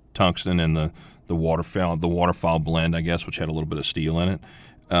pure tungsten and the waterfowl blend, I guess, which had a little bit of steel in it.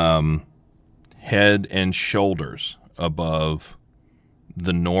 head and shoulders above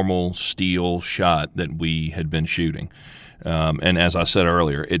the normal steel shot that we had been shooting. And as I said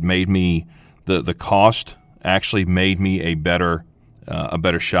earlier, it made me the cost actually made me a better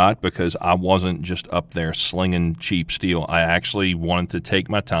shot, because I wasn't just up there slinging cheap steel. I actually wanted to take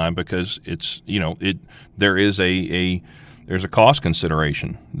my time, because it's there's a cost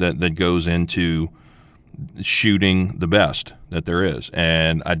consideration that goes into shooting the best that there is,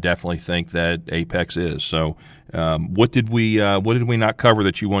 and I definitely think that Apex is. So, what did we not cover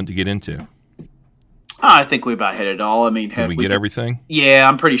that you wanted to get into? I think we about hit it all. I mean, did we get everything? Yeah,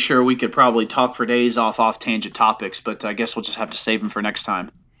 I'm pretty sure we could probably talk for days off tangent topics, but I guess we'll just have to save them for next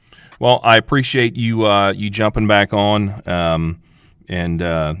time. Well, I appreciate you jumping back on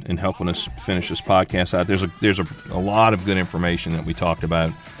and helping us finish this podcast out. There's a lot of good information that we talked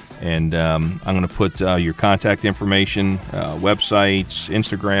about. And I'm going to put your contact information, websites,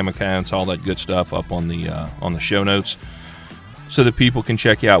 Instagram accounts, all that good stuff up on the show notes, so that people can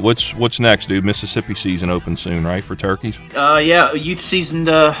check you out. What's next, dude? Mississippi season opens soon, right, for turkeys? Yeah, youth season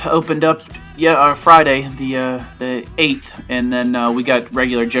opened up Friday, the 8th, and then we got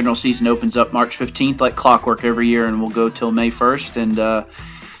regular general season opens up March 15th, like clockwork every year, and we'll go till May 1st, and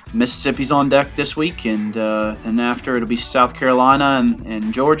Mississippi's on deck this week, and then after it'll be South Carolina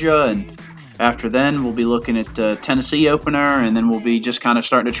and Georgia, and after then we'll be looking at Tennessee opener, and then we'll be just kind of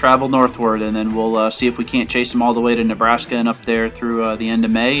starting to travel northward, and then we'll see if we can't chase them all the way to Nebraska and up there through the end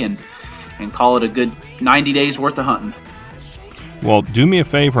of May, and call it a good 90 days worth of hunting. Well, do me a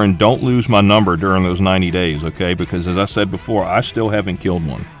favor and don't lose my number during those 90 days, okay? Because as I said before, I still haven't killed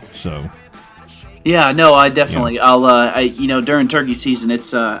one, so... Yeah, no, I definitely. Yeah. I'll, during turkey season,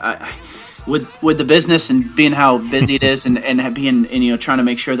 it's with the business and being how busy it is, and being and trying to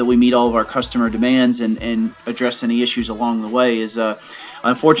make sure that we meet all of our customer demands and address any issues along the way is,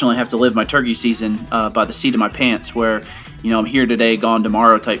 unfortunately, I have to live my turkey season by the seat of my pants, where I'm here today, gone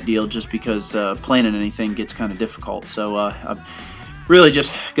tomorrow type deal, just because planning anything gets kind of difficult. So I'm really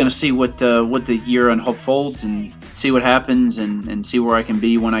just gonna see what the year unfolds and see what happens and see where I can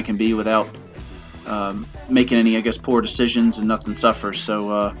be when I can be without making any, I guess, poor decisions, and nothing suffers.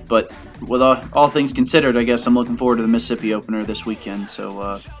 So, but with all things considered, I guess I'm looking forward to the Mississippi opener this weekend.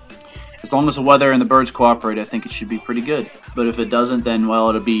 So, as long as the weather and the birds cooperate, I think it should be pretty good. But if it doesn't, then, well,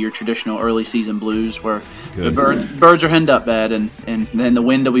 it'll be your traditional early season blues, where the birds are henned up bad, and then the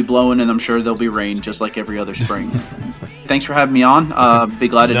wind will be blowing, and I'm sure there'll be rain, just like every other spring. Thanks for having me on. Be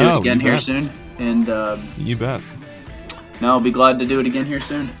glad to do it again here soon. And you bet. No, I'll be glad to do it again here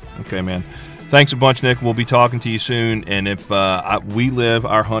soon. Okay, man. Thanks a bunch, Nick. We'll be talking to you soon. And if we live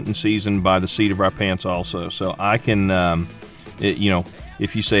our hunting season by the seat of our pants also. So I can,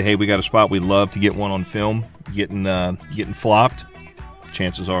 if you say, hey, we got a spot, we'd love to get one on film, getting flopped,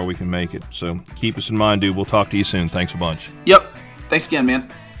 chances are we can make it. So keep us in mind, dude. We'll talk to you soon. Thanks a bunch. Yep. Thanks again, man.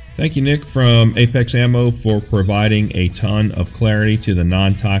 Thank you, Nick, from Apex Ammo, for providing a ton of clarity to the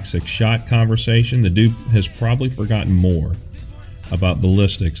non-toxic shot conversation. The dude has probably forgotten more about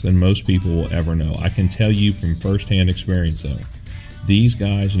ballistics than most people will ever know. I can tell you from firsthand experience, though, these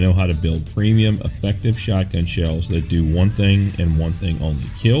guys know how to build premium, effective shotgun shells that do one thing and one thing only: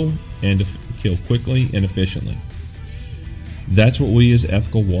 kill, and kill quickly and efficiently. That's what we as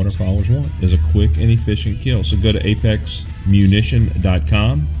ethical waterfowlers want, is a quick and efficient kill. So go to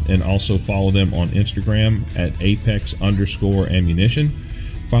apexmunition.com and also follow them on Instagram at apex_ammunition.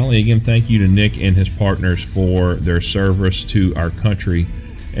 Finally, again, thank you to Nick and his partners for their service to our country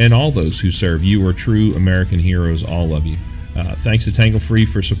and all those who serve. You are true American heroes, all of you. Thanks to Tangle Free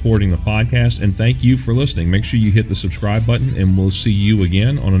for supporting the podcast, and thank you for listening. Make sure you hit the subscribe button, and we'll see you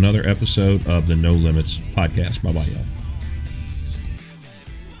again on another episode of the No Limits podcast. Bye-bye, y'all.